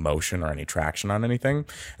any motion or any traction on anything.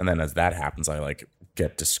 And then as that happens, I like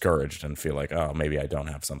get discouraged and feel like, oh, maybe I don't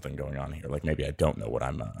have something going on here. Like maybe I don't know what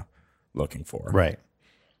I'm looking for. Right.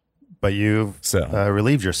 But you've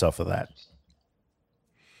relieved yourself of that.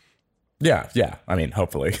 Yeah. I mean,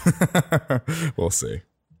 hopefully. We'll see.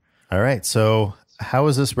 All right. So how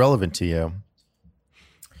is this relevant to you?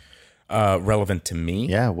 Relevant to me?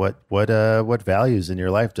 Yeah. What values in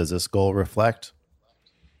your life does this goal reflect?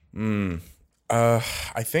 I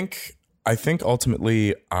think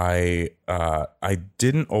ultimately I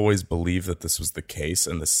didn't always believe that this was the case,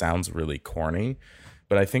 and this sounds really corny,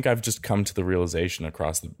 but I think I've just come to the realization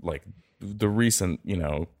across the recent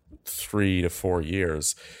 3 to 4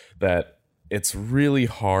 years that it's really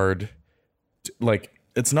hard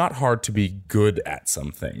it's not hard to be good at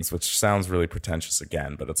some things, which sounds really pretentious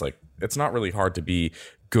again, but it's not really hard to be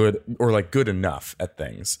good or like good enough at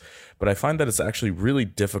things. But I find that it's actually really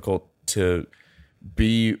difficult to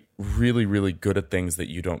be really, really good at things that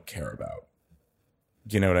you don't care about.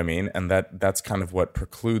 You know what I mean? And that's kind of what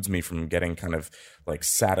precludes me from getting kind of like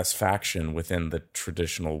satisfaction within the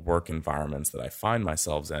traditional work environments that I find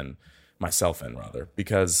myself in,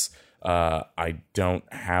 because I don't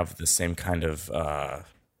have the same kind of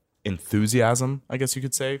enthusiasm, I guess you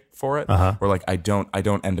could say, for it. Uh-huh. Or like I don't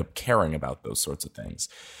end up caring about those sorts of things.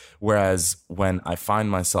 Whereas when I find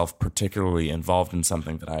myself particularly involved in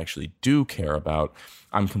something that I actually do care about,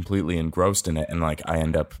 I'm completely engrossed in it, and like I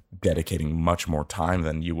end up dedicating much more time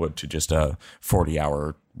than you would to just a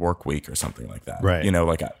 40-hour work week or something like that. Right.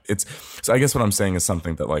 So I guess what I'm saying is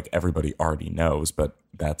something that like everybody already knows, but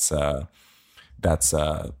that's that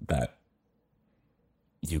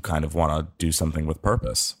you kind of want to do something with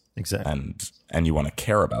purpose. Exactly. And you want to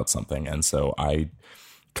care about something. And so I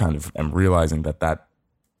kind of am realizing that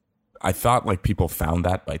I thought like people found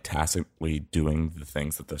that by tacitly doing the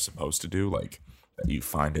things that they're supposed to do, like that you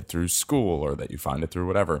find it through school or that you find it through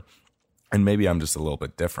whatever. And maybe I'm just a little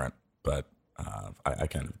bit different, but I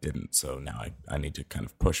kind of didn't. So now I need to kind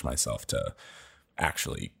of push myself to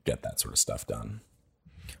actually get that sort of stuff done.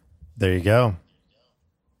 There you go.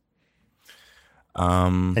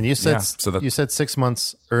 And you said so that, you said 6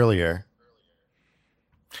 months earlier.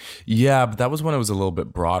 yeah, but that was when it was a little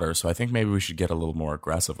bit broader. So I think maybe we should get a little more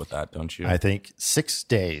aggressive with that, don't you? I think 6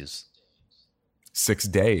 days. 6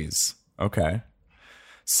 days. Okay.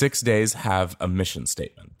 6 days have a mission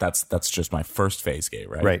statement. That's just my first phase gate,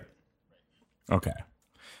 right? Right. Okay.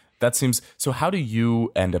 That seems, so how do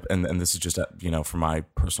you end up, and this is just, for my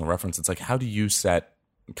personal reference, it's like, how do you set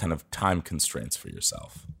kind of time constraints for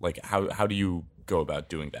yourself? Like, how do you go about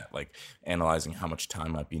doing that? Like, analyzing how much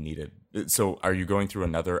time might be needed. So are you going through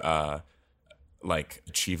another,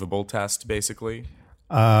 achievable test, basically?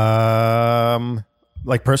 Like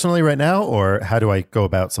personally right now, or how do I go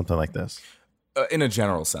about something like this? In a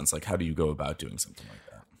general sense, like, how do you go about doing something like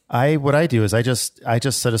that? What I do is I just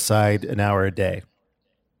set aside an hour a day.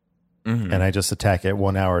 Mm-hmm. And I just attack it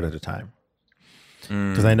 1 hour at a time.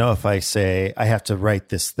 Because I know if I say I have to write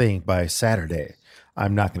this thing by Saturday,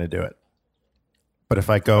 I'm not going to do it. But if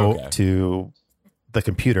I go to the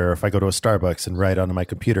computer, if I go to a Starbucks and write on my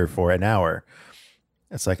computer for an hour,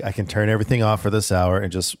 it's like I can turn everything off for this hour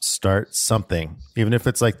and just start something. Even if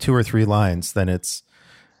it's like 2 or 3 lines, then it's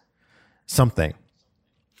something.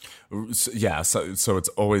 Yeah, so it's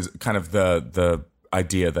always kind of the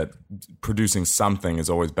idea that producing something is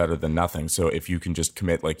always better than nothing. So if you can just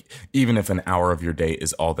commit, like, even if an hour of your day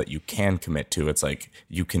is all that you can commit to, it's like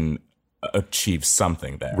you can achieve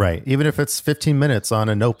something there. Right. Even if it's 15 minutes on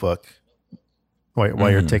a notebook while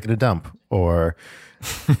you're taking a dump, or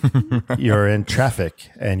you're in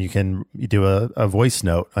traffic and you do a voice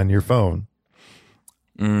note on your phone.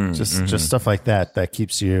 Just stuff like that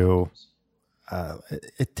keeps you,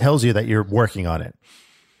 it tells you that you're working on it.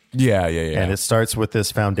 Yeah. And it starts with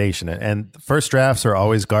this foundation. And first drafts are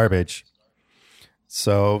always garbage.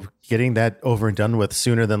 So getting that over and done with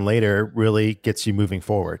sooner than later really gets you moving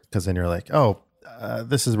forward. Because then you're like,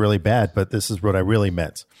 this is really bad, but this is what I really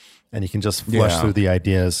meant. And you can just flush through the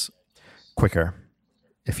ideas quicker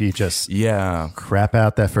if you just crap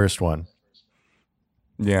out that first one.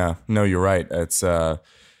 Yeah. No, you're right. It's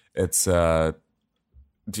always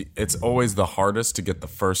the hardest to get the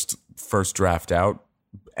first draft out.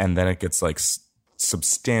 And then it gets like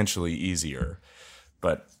substantially easier.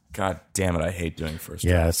 But God damn it, I hate doing first drafts.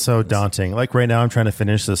 Yeah, it's so daunting. Like right now, I'm trying to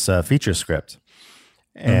finish this feature script.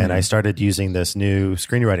 And I started using this new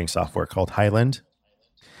screenwriting software called Highland.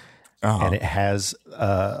 And it has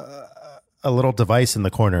a little device in the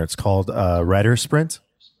corner. It's called Writer Sprint.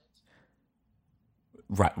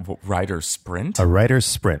 Writer Sprint? A Writer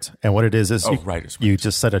Sprint. And what it is you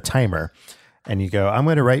just set a timer. And you go, I'm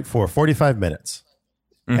going to write for 45 minutes.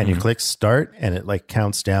 And you click start, and it like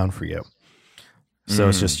counts down for you. So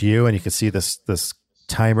it's just you, and you can see this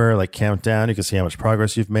timer like count down. You can see how much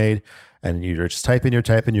progress you've made, and you're just typing,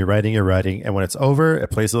 you're writing. And when it's over,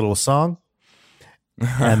 it plays a little song,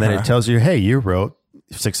 and then it tells you, hey, you wrote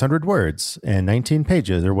 600 words and 19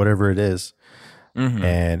 pages or whatever it is.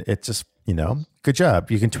 And it just, good job.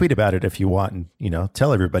 You can tweet about it if you want, and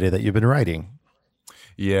tell everybody that you've been writing.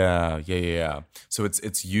 Yeah. So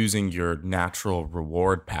it's using your natural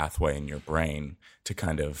reward pathway in your brain to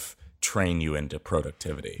kind of train you into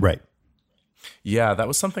productivity. Right. Yeah, that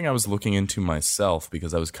was something I was looking into myself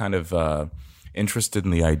because I was kind of interested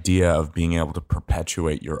in the idea of being able to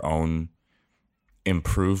perpetuate your own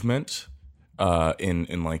improvement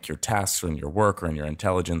in like your tasks or in your work or in your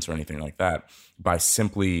intelligence or anything like that by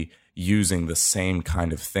simply using the same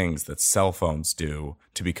kind of things that cell phones do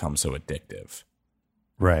to become so addictive.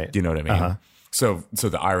 Right. Do you know what I mean? So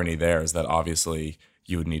the irony there is that obviously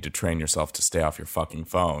you would need to train yourself to stay off your fucking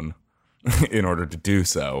phone in order to do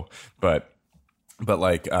so. But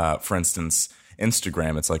like, for instance,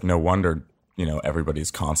 Instagram, it's like no wonder,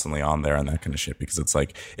 everybody's constantly on there and that kind of shit because it's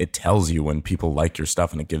like it tells you when people like your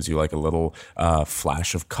stuff and it gives you like a little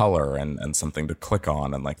flash of color and something to click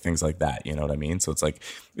on and like things like that. You know what I mean? So it's like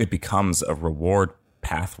it becomes a reward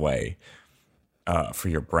pathway for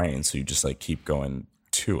your brain. So you just like keep going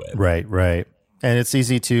to it. Right. And it's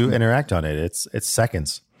easy to interact on it. It's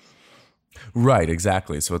seconds. Right,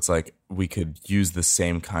 exactly. So it's like we could use the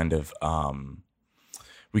same kind of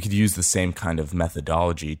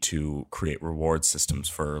methodology to create reward systems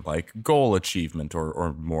for like goal achievement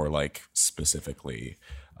or more like specifically.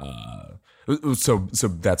 So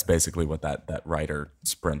that's basically what that writer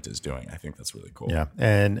sprint is doing. I think that's really cool. Yeah,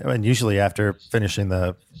 and usually after finishing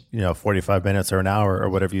the 45 minutes or an hour or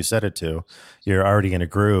whatever you set it to, you're already in a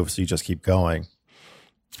groove, so you just keep going.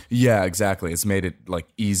 Yeah, exactly. It's made it like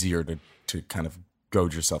easier to kind of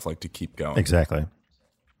goad yourself like to keep going. Exactly.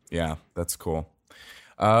 Yeah, that's cool.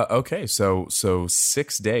 Okay, so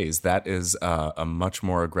 6 days. That is a much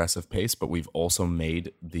more aggressive pace, but we've also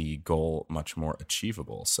made the goal much more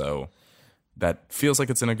achievable. So that feels like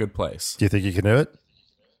it's in a good place. Do you think you can do it?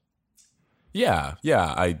 Yeah,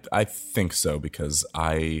 I think so because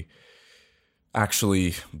I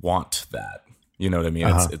actually want that. You know what I mean?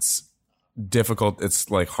 It's difficult. It's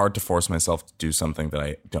like hard to force myself to do something that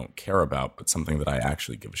I don't care about, but something that I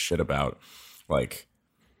actually give a shit about. Like,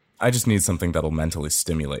 I just need something that'll mentally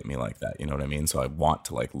stimulate me like that. You know what I mean? So I want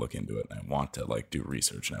to like look into it, and I want to like do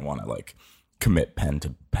research, and I want to like commit pen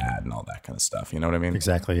to pad and all that kind of stuff. You know what I mean?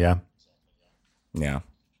 Exactly. Yeah. Yeah.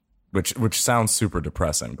 Which sounds super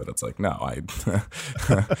depressing, but it's like, no,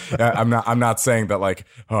 I'm not saying that like,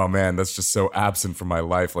 oh man, that's just so absent from my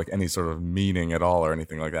life, like any sort of meaning at all or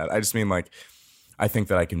anything like that. I just mean like, I think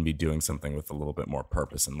that I can be doing something with a little bit more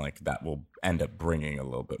purpose, and like that will end up bringing a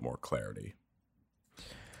little bit more clarity.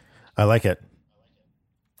 I like it.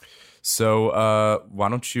 So why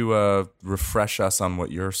don't you refresh us on what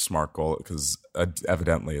your SMART goal, because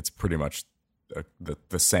evidently it's pretty much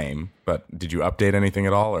the same, but did you update anything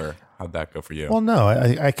at all, or how'd that go for you? Well, no,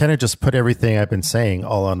 I kind of just put everything I've been saying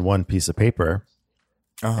all on one piece of paper,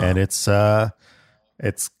 and it's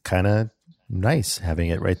kind of nice having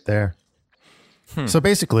it right there. So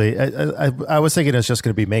basically, I was thinking it's just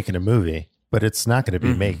going to be making a movie, but it's not going to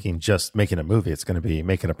be making a movie. It's going to be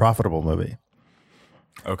making a profitable movie.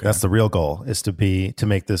 Okay, that's the real goal, is to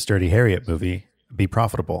make this Dirty Harriet movie be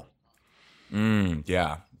profitable.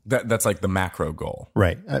 Yeah. That's like the macro goal.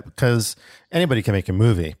 Right. Because anybody can make a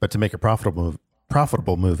movie, but to make a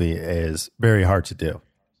profitable movie is very hard to do.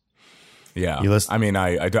 Yeah. I mean,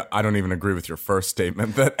 I don't even agree with your first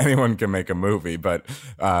statement that anyone can make a movie, but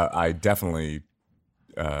I definitely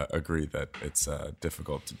agree that it's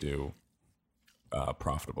difficult to do a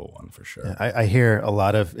profitable one for sure. I hear a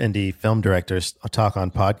lot of indie film directors talk on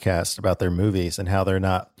podcasts about their movies and how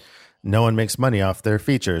no one makes money off their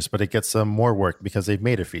features, but it gets them more work because they've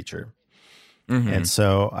made a feature. And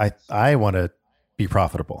so I want to be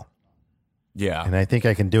profitable. Yeah. And I think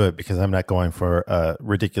I can do it because I'm not going for a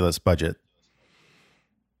ridiculous budget.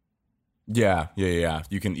 Yeah.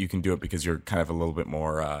 You can do it because you're kind of a little bit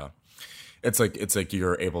more it's like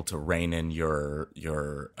you're able to rein in your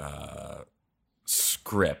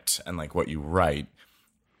script and like what you write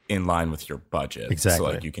in line with your budget. Exactly.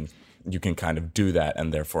 So like you can kind of do that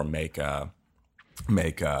and therefore make a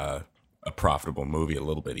profitable movie a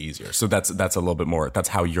little bit easier. So that's a little bit more. That's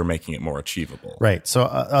how you're making it more achievable, right? So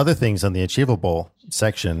other things on the achievable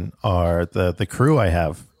section are the crew I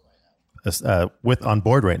have with on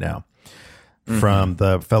board right now, from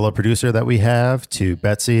the fellow producer that we have to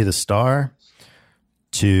Betsy the star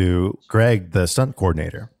to Greg the stunt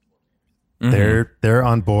coordinator. They're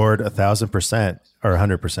on board 1,000%. Or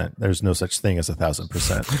 100%. There's no such thing as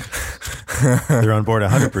 1,000%. They're on board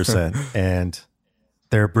 100%, and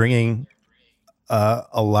they're bringing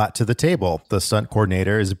a lot to the table. The stunt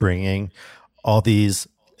coordinator is bringing all these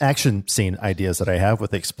action scene ideas that I have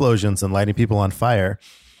with explosions and lighting people on fire,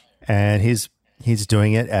 and he's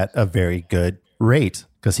doing it at a very good rate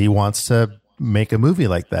because he wants to make a movie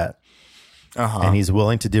like that, and he's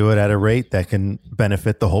willing to do it at a rate that can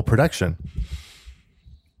benefit the whole production.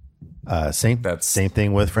 Same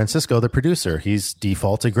thing with Francisco, the producer. He's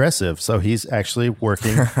default aggressive, so he's actually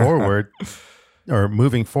working forward or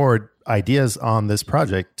moving forward ideas on this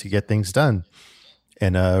project to get things done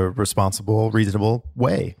in a responsible, reasonable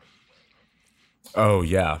way. Oh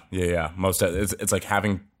yeah. Most it's like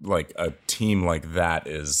having like a team like that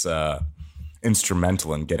is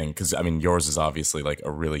instrumental in getting, because I mean yours is obviously like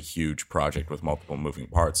a really huge project with multiple moving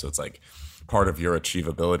parts, so it's like part of your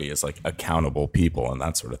achievability is like accountable people and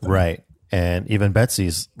that sort of thing. Right. And even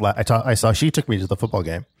Betsy's, I saw she took me to the football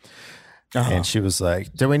game, and she was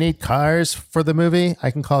like, do we need cars for the movie?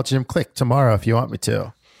 I can call Jim Click tomorrow if you want me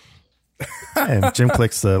to. And Jim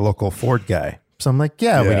Click's the local Ford guy. So I'm like,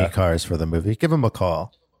 yeah, we need cars for the movie. Give him a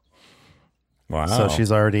call. Wow. So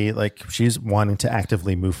she's already she's wanting to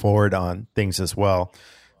actively move forward on things as well.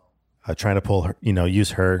 Trying to pull her,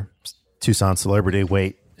 use her Tucson celebrity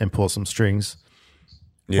weight and pull some strings,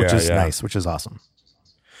 which is nice, which is awesome.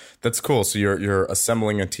 That's cool. So you're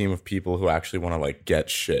assembling a team of people who actually want to like get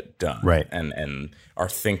shit done, right? And are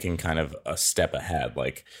thinking kind of a step ahead,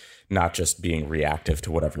 like not just being reactive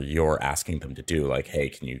to whatever you're asking them to do. Like, hey,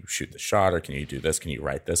 can you shoot the shot, or can you do this? Can you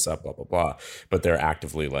write this up? Blah blah blah. But they're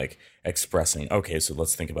actively like expressing, okay, so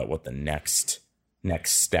let's think about what the next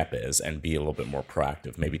step is, and be a little bit more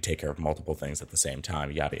proactive. Maybe take care of multiple things at the same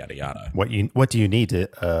time. Yada yada yada. What do you need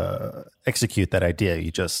to execute that idea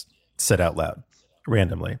you just said out loud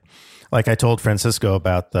randomly? Like I told Francisco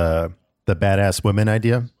about the the badass women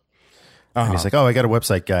idea. And he's like, oh, I got a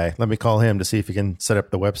website guy. Let me call him to see if he can set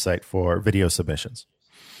up the website for video submissions.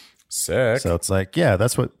 Sick. So it's like, yeah,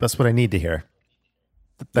 that's what I need to hear.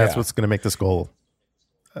 That's what's going to make this goal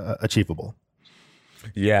achievable.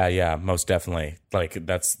 Yeah, most definitely. Like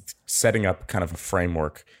that's setting up kind of a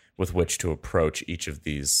framework with which to approach each of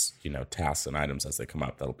these, tasks and items as they come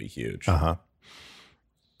up. That'll be huge.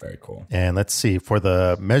 Very cool. And let's see, for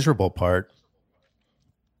the measurable part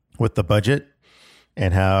with the budget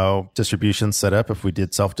and how distribution's set up, if we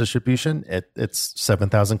did self-distribution, it's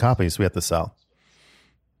 7,000 copies we have to sell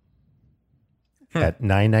at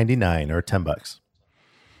 $9.99 or $10.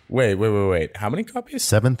 Wait. How many copies?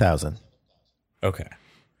 7,000. Okay.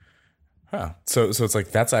 Huh. So it's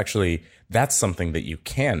like that's something that you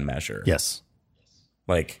can measure. Yes.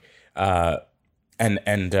 Like,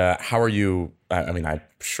 and how are you? I mean, I'm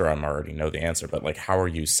sure I already know the answer, but like, how are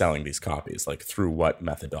you selling these copies? Like, through what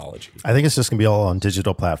methodology? I think it's just gonna be all on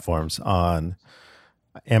digital platforms, on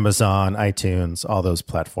Amazon, iTunes, all those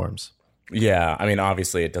platforms. Yeah, I mean,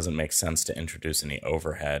 obviously, it doesn't make sense to introduce any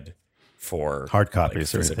overhead for hard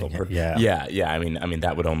copies, like, or physical. anything. Yeah. I mean,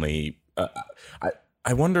 that would only.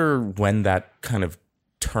 I wonder when that kind of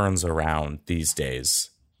turns around these days.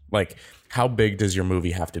 Like, how big does your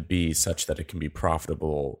movie have to be such that it can be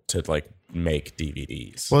profitable to like make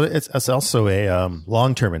DVDs? Well, it's also a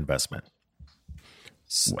long-term investment.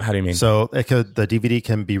 How do you mean? So the DVD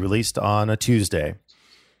can be released on a Tuesday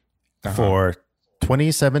for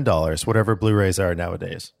 $27, whatever Blu-rays are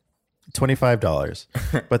nowadays,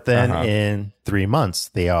 $25. But then in 3 months,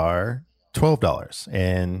 they are $12.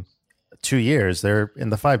 In 2 years, they're in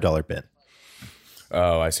the $5 bin.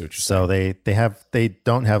 Oh, I see what you're saying. So they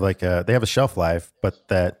don't have they have a shelf life, but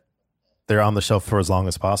that they're on the shelf for as long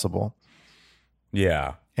as possible.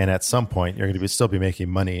 Yeah. And at some point, you're going to still be making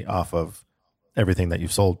money off of everything that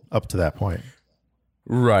you've sold up to that point.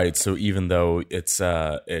 Right. So even though it's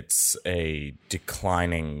a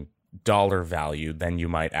declining dollar value, then you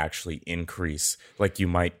might actually increase, like you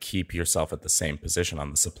might keep yourself at the same position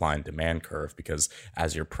on the supply and demand curve, because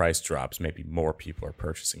as your price drops, maybe more people are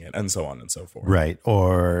purchasing it, and so on and so forth. Right.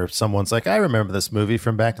 Or someone's like, I remember this movie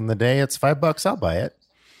from back in the day. It's $5. I'll buy it.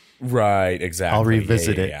 Right. Exactly. I'll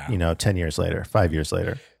revisit it, 10 years later, 5 years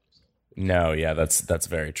later. No. Yeah, that's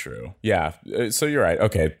very true. Yeah. So you're right.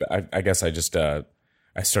 Okay. I guess I just,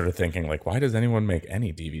 I started thinking, like, why does anyone make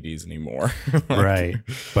any DVDs anymore? Right.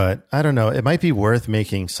 But I don't know. It might be worth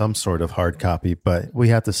making some sort of hard copy, but we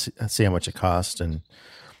have to see how much it costs.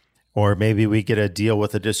 Or maybe we get a deal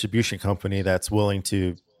with a distribution company that's willing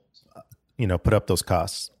to, put up those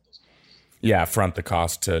costs. Yeah, front the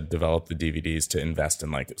cost to develop the DVDs, to invest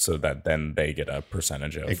in, so that then they get a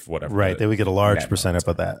percentage of whatever. Right. They would get a large percentage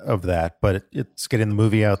of that. But it's getting the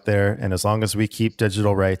movie out there. And as long as we keep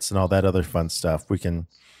digital rights and all that other fun stuff, we can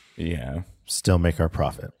still make our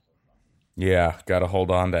profit. Yeah. Got to hold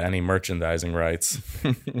on to any merchandising rights.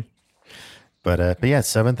 But yeah,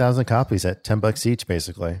 7,000 copies at $10 each,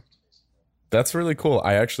 basically. That's really cool.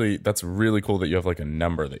 That's really cool that you have like a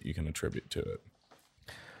number that you can attribute to it.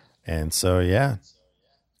 And so, yeah.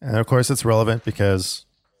 And of course it's relevant because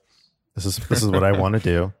this is what I want to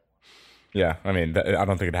do. Yeah. I mean, I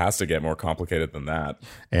don't think it has to get more complicated than that.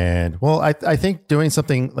 And well, I think doing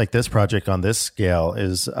something like this project on this scale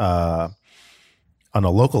is on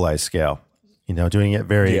a localized scale, doing it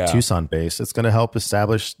very Tucson based. It's going to help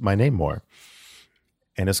establish my name more.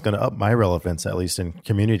 And it's going to up my relevance, at least in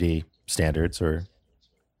community standards, or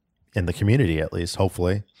in the community, at least,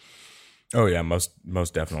 hopefully. Oh yeah, most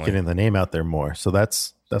definitely. Getting the name out there more. So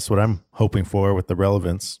that's what I'm hoping for with the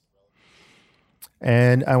relevance.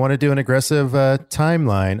 And I want to do an aggressive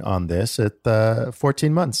timeline on this at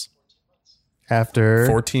 14 months. After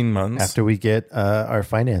 14 months? After we get our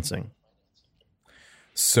financing.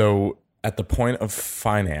 So at the point of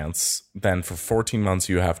finance, then for 14 months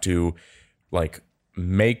you have to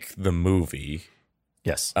make the movie.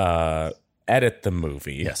 Yes. Edit the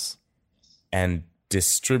movie. Yes. And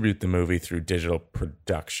distribute the movie through digital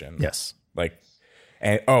production. Yes.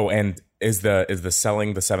 And is the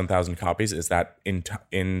selling the 7,000 copies, is that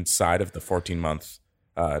inside of the 14-month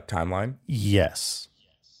timeline? Yes.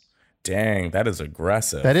 Dang, that is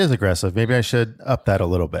aggressive. That is aggressive. Maybe I should up that a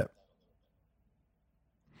little bit.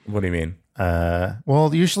 What do you mean?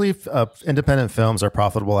 Well, usually independent films are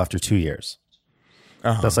profitable after 2 years.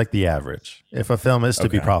 That's like the average. If a film is to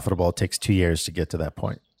be profitable, it takes 2 years to get to that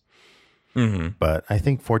point. Mm-hmm. But I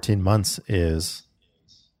think 14 months is...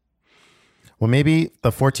 Well, maybe the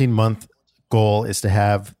 14-month goal is to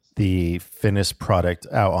have the finished product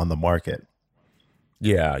out on the market.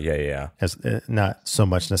 Yeah. As not so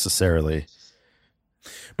much necessarily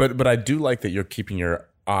But I do like that you're keeping your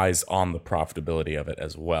eyes on the profitability of it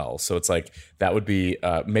as well. So it's like that would be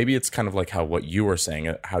maybe it's kind of like what you were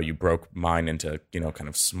saying, how you broke mine into, kind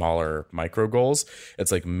of smaller micro goals.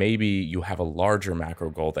 It's like maybe you have a larger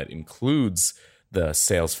macro goal that includes the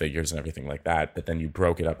sales figures and everything like that, but then you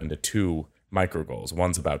broke it up into 2 micro goals.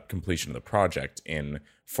 One's about completion of the project in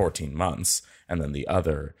 14 months, and then the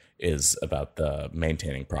other is about the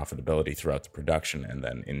maintaining profitability throughout the production and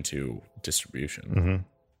then into distribution. Mm-hmm.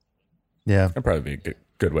 Yeah. That'd probably be a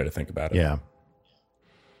good way to think about it. Yeah.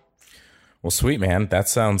 Well, sweet, man. That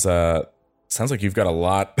sounds like you've got a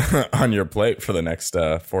lot on your plate for the next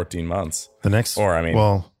 14 months.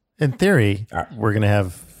 Well, in theory, we're going to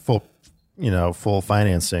have full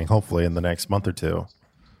financing, hopefully in the next month or 2.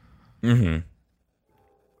 Mm-hmm.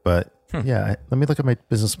 But yeah, let me look at my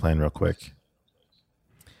business plan real quick.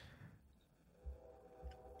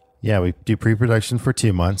 Yeah, we do pre-production for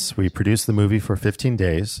 2 months. We produce the movie for 15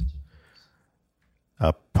 days.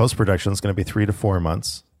 Post-production is going to be 3 to 4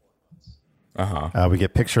 months. We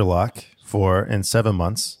get picture lock in 7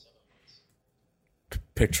 months.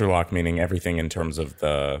 Picture lock meaning everything in terms of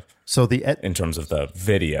the in terms of the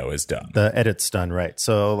video is done. The edit's done, right?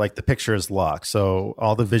 So like the picture is locked. So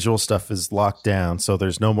all the visual stuff is locked down. So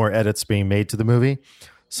there's no more edits being made to the movie.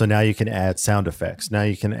 So now you can add sound effects. Now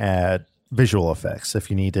you can add visual effects. If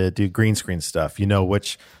you need to do green screen stuff, you know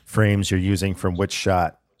which frames you're using from which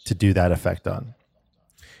shot to do that effect on.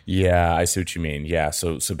 Yeah, I see what you mean. Yeah,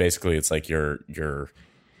 so basically it's like you're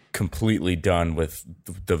completely done with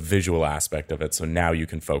the visual aspect of it. So now you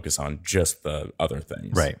can focus on just the other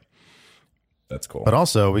things. Right. That's cool. But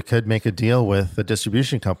also we could make a deal with a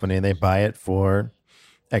distribution company and they buy it for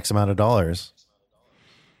X amount of dollars.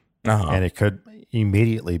 And it could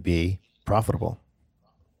immediately be profitable.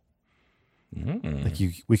 Like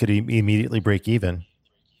we could immediately break even.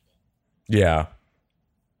 Yeah.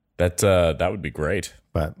 That would be great.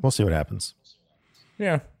 But we'll see what happens.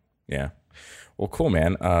 Yeah. Yeah. Well, cool,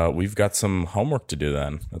 man. We've got some homework to do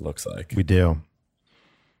then, it looks like. We do.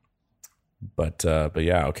 But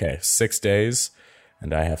yeah, okay. 6 days,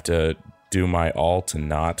 and I have to do my all to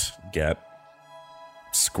not get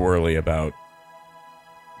squirrely about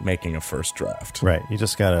making a first draft. Right. You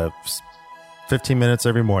just got 15 minutes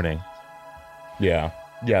every morning. Yeah.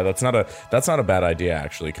 Yeah, that's not a bad idea,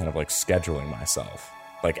 actually, kind of like scheduling myself.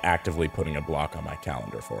 Like actively putting a block on my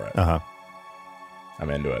calendar for it. I'm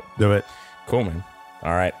into it. Do it. Cool, man.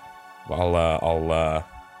 All right. Well, I'll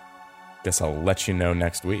guess I'll let you know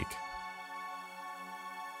next week.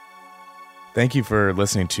 Thank you for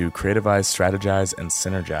listening to Creativize, Strategize, and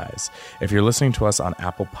Synergize. If you're listening to us on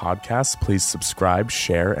Apple Podcasts, please subscribe,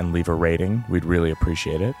 share, and leave a rating. We'd really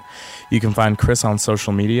appreciate it. You can find Chris on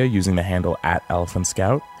social media using the handle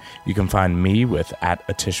 @ElephantScout. You can find me with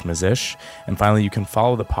 @AtishMazish. And finally, you can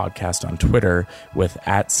follow the podcast on Twitter with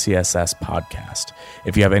 @CSSPodcast.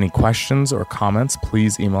 If you have any questions or comments,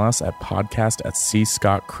 please email us at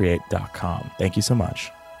podcast@cscottcreate.com. Thank you so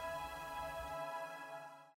much.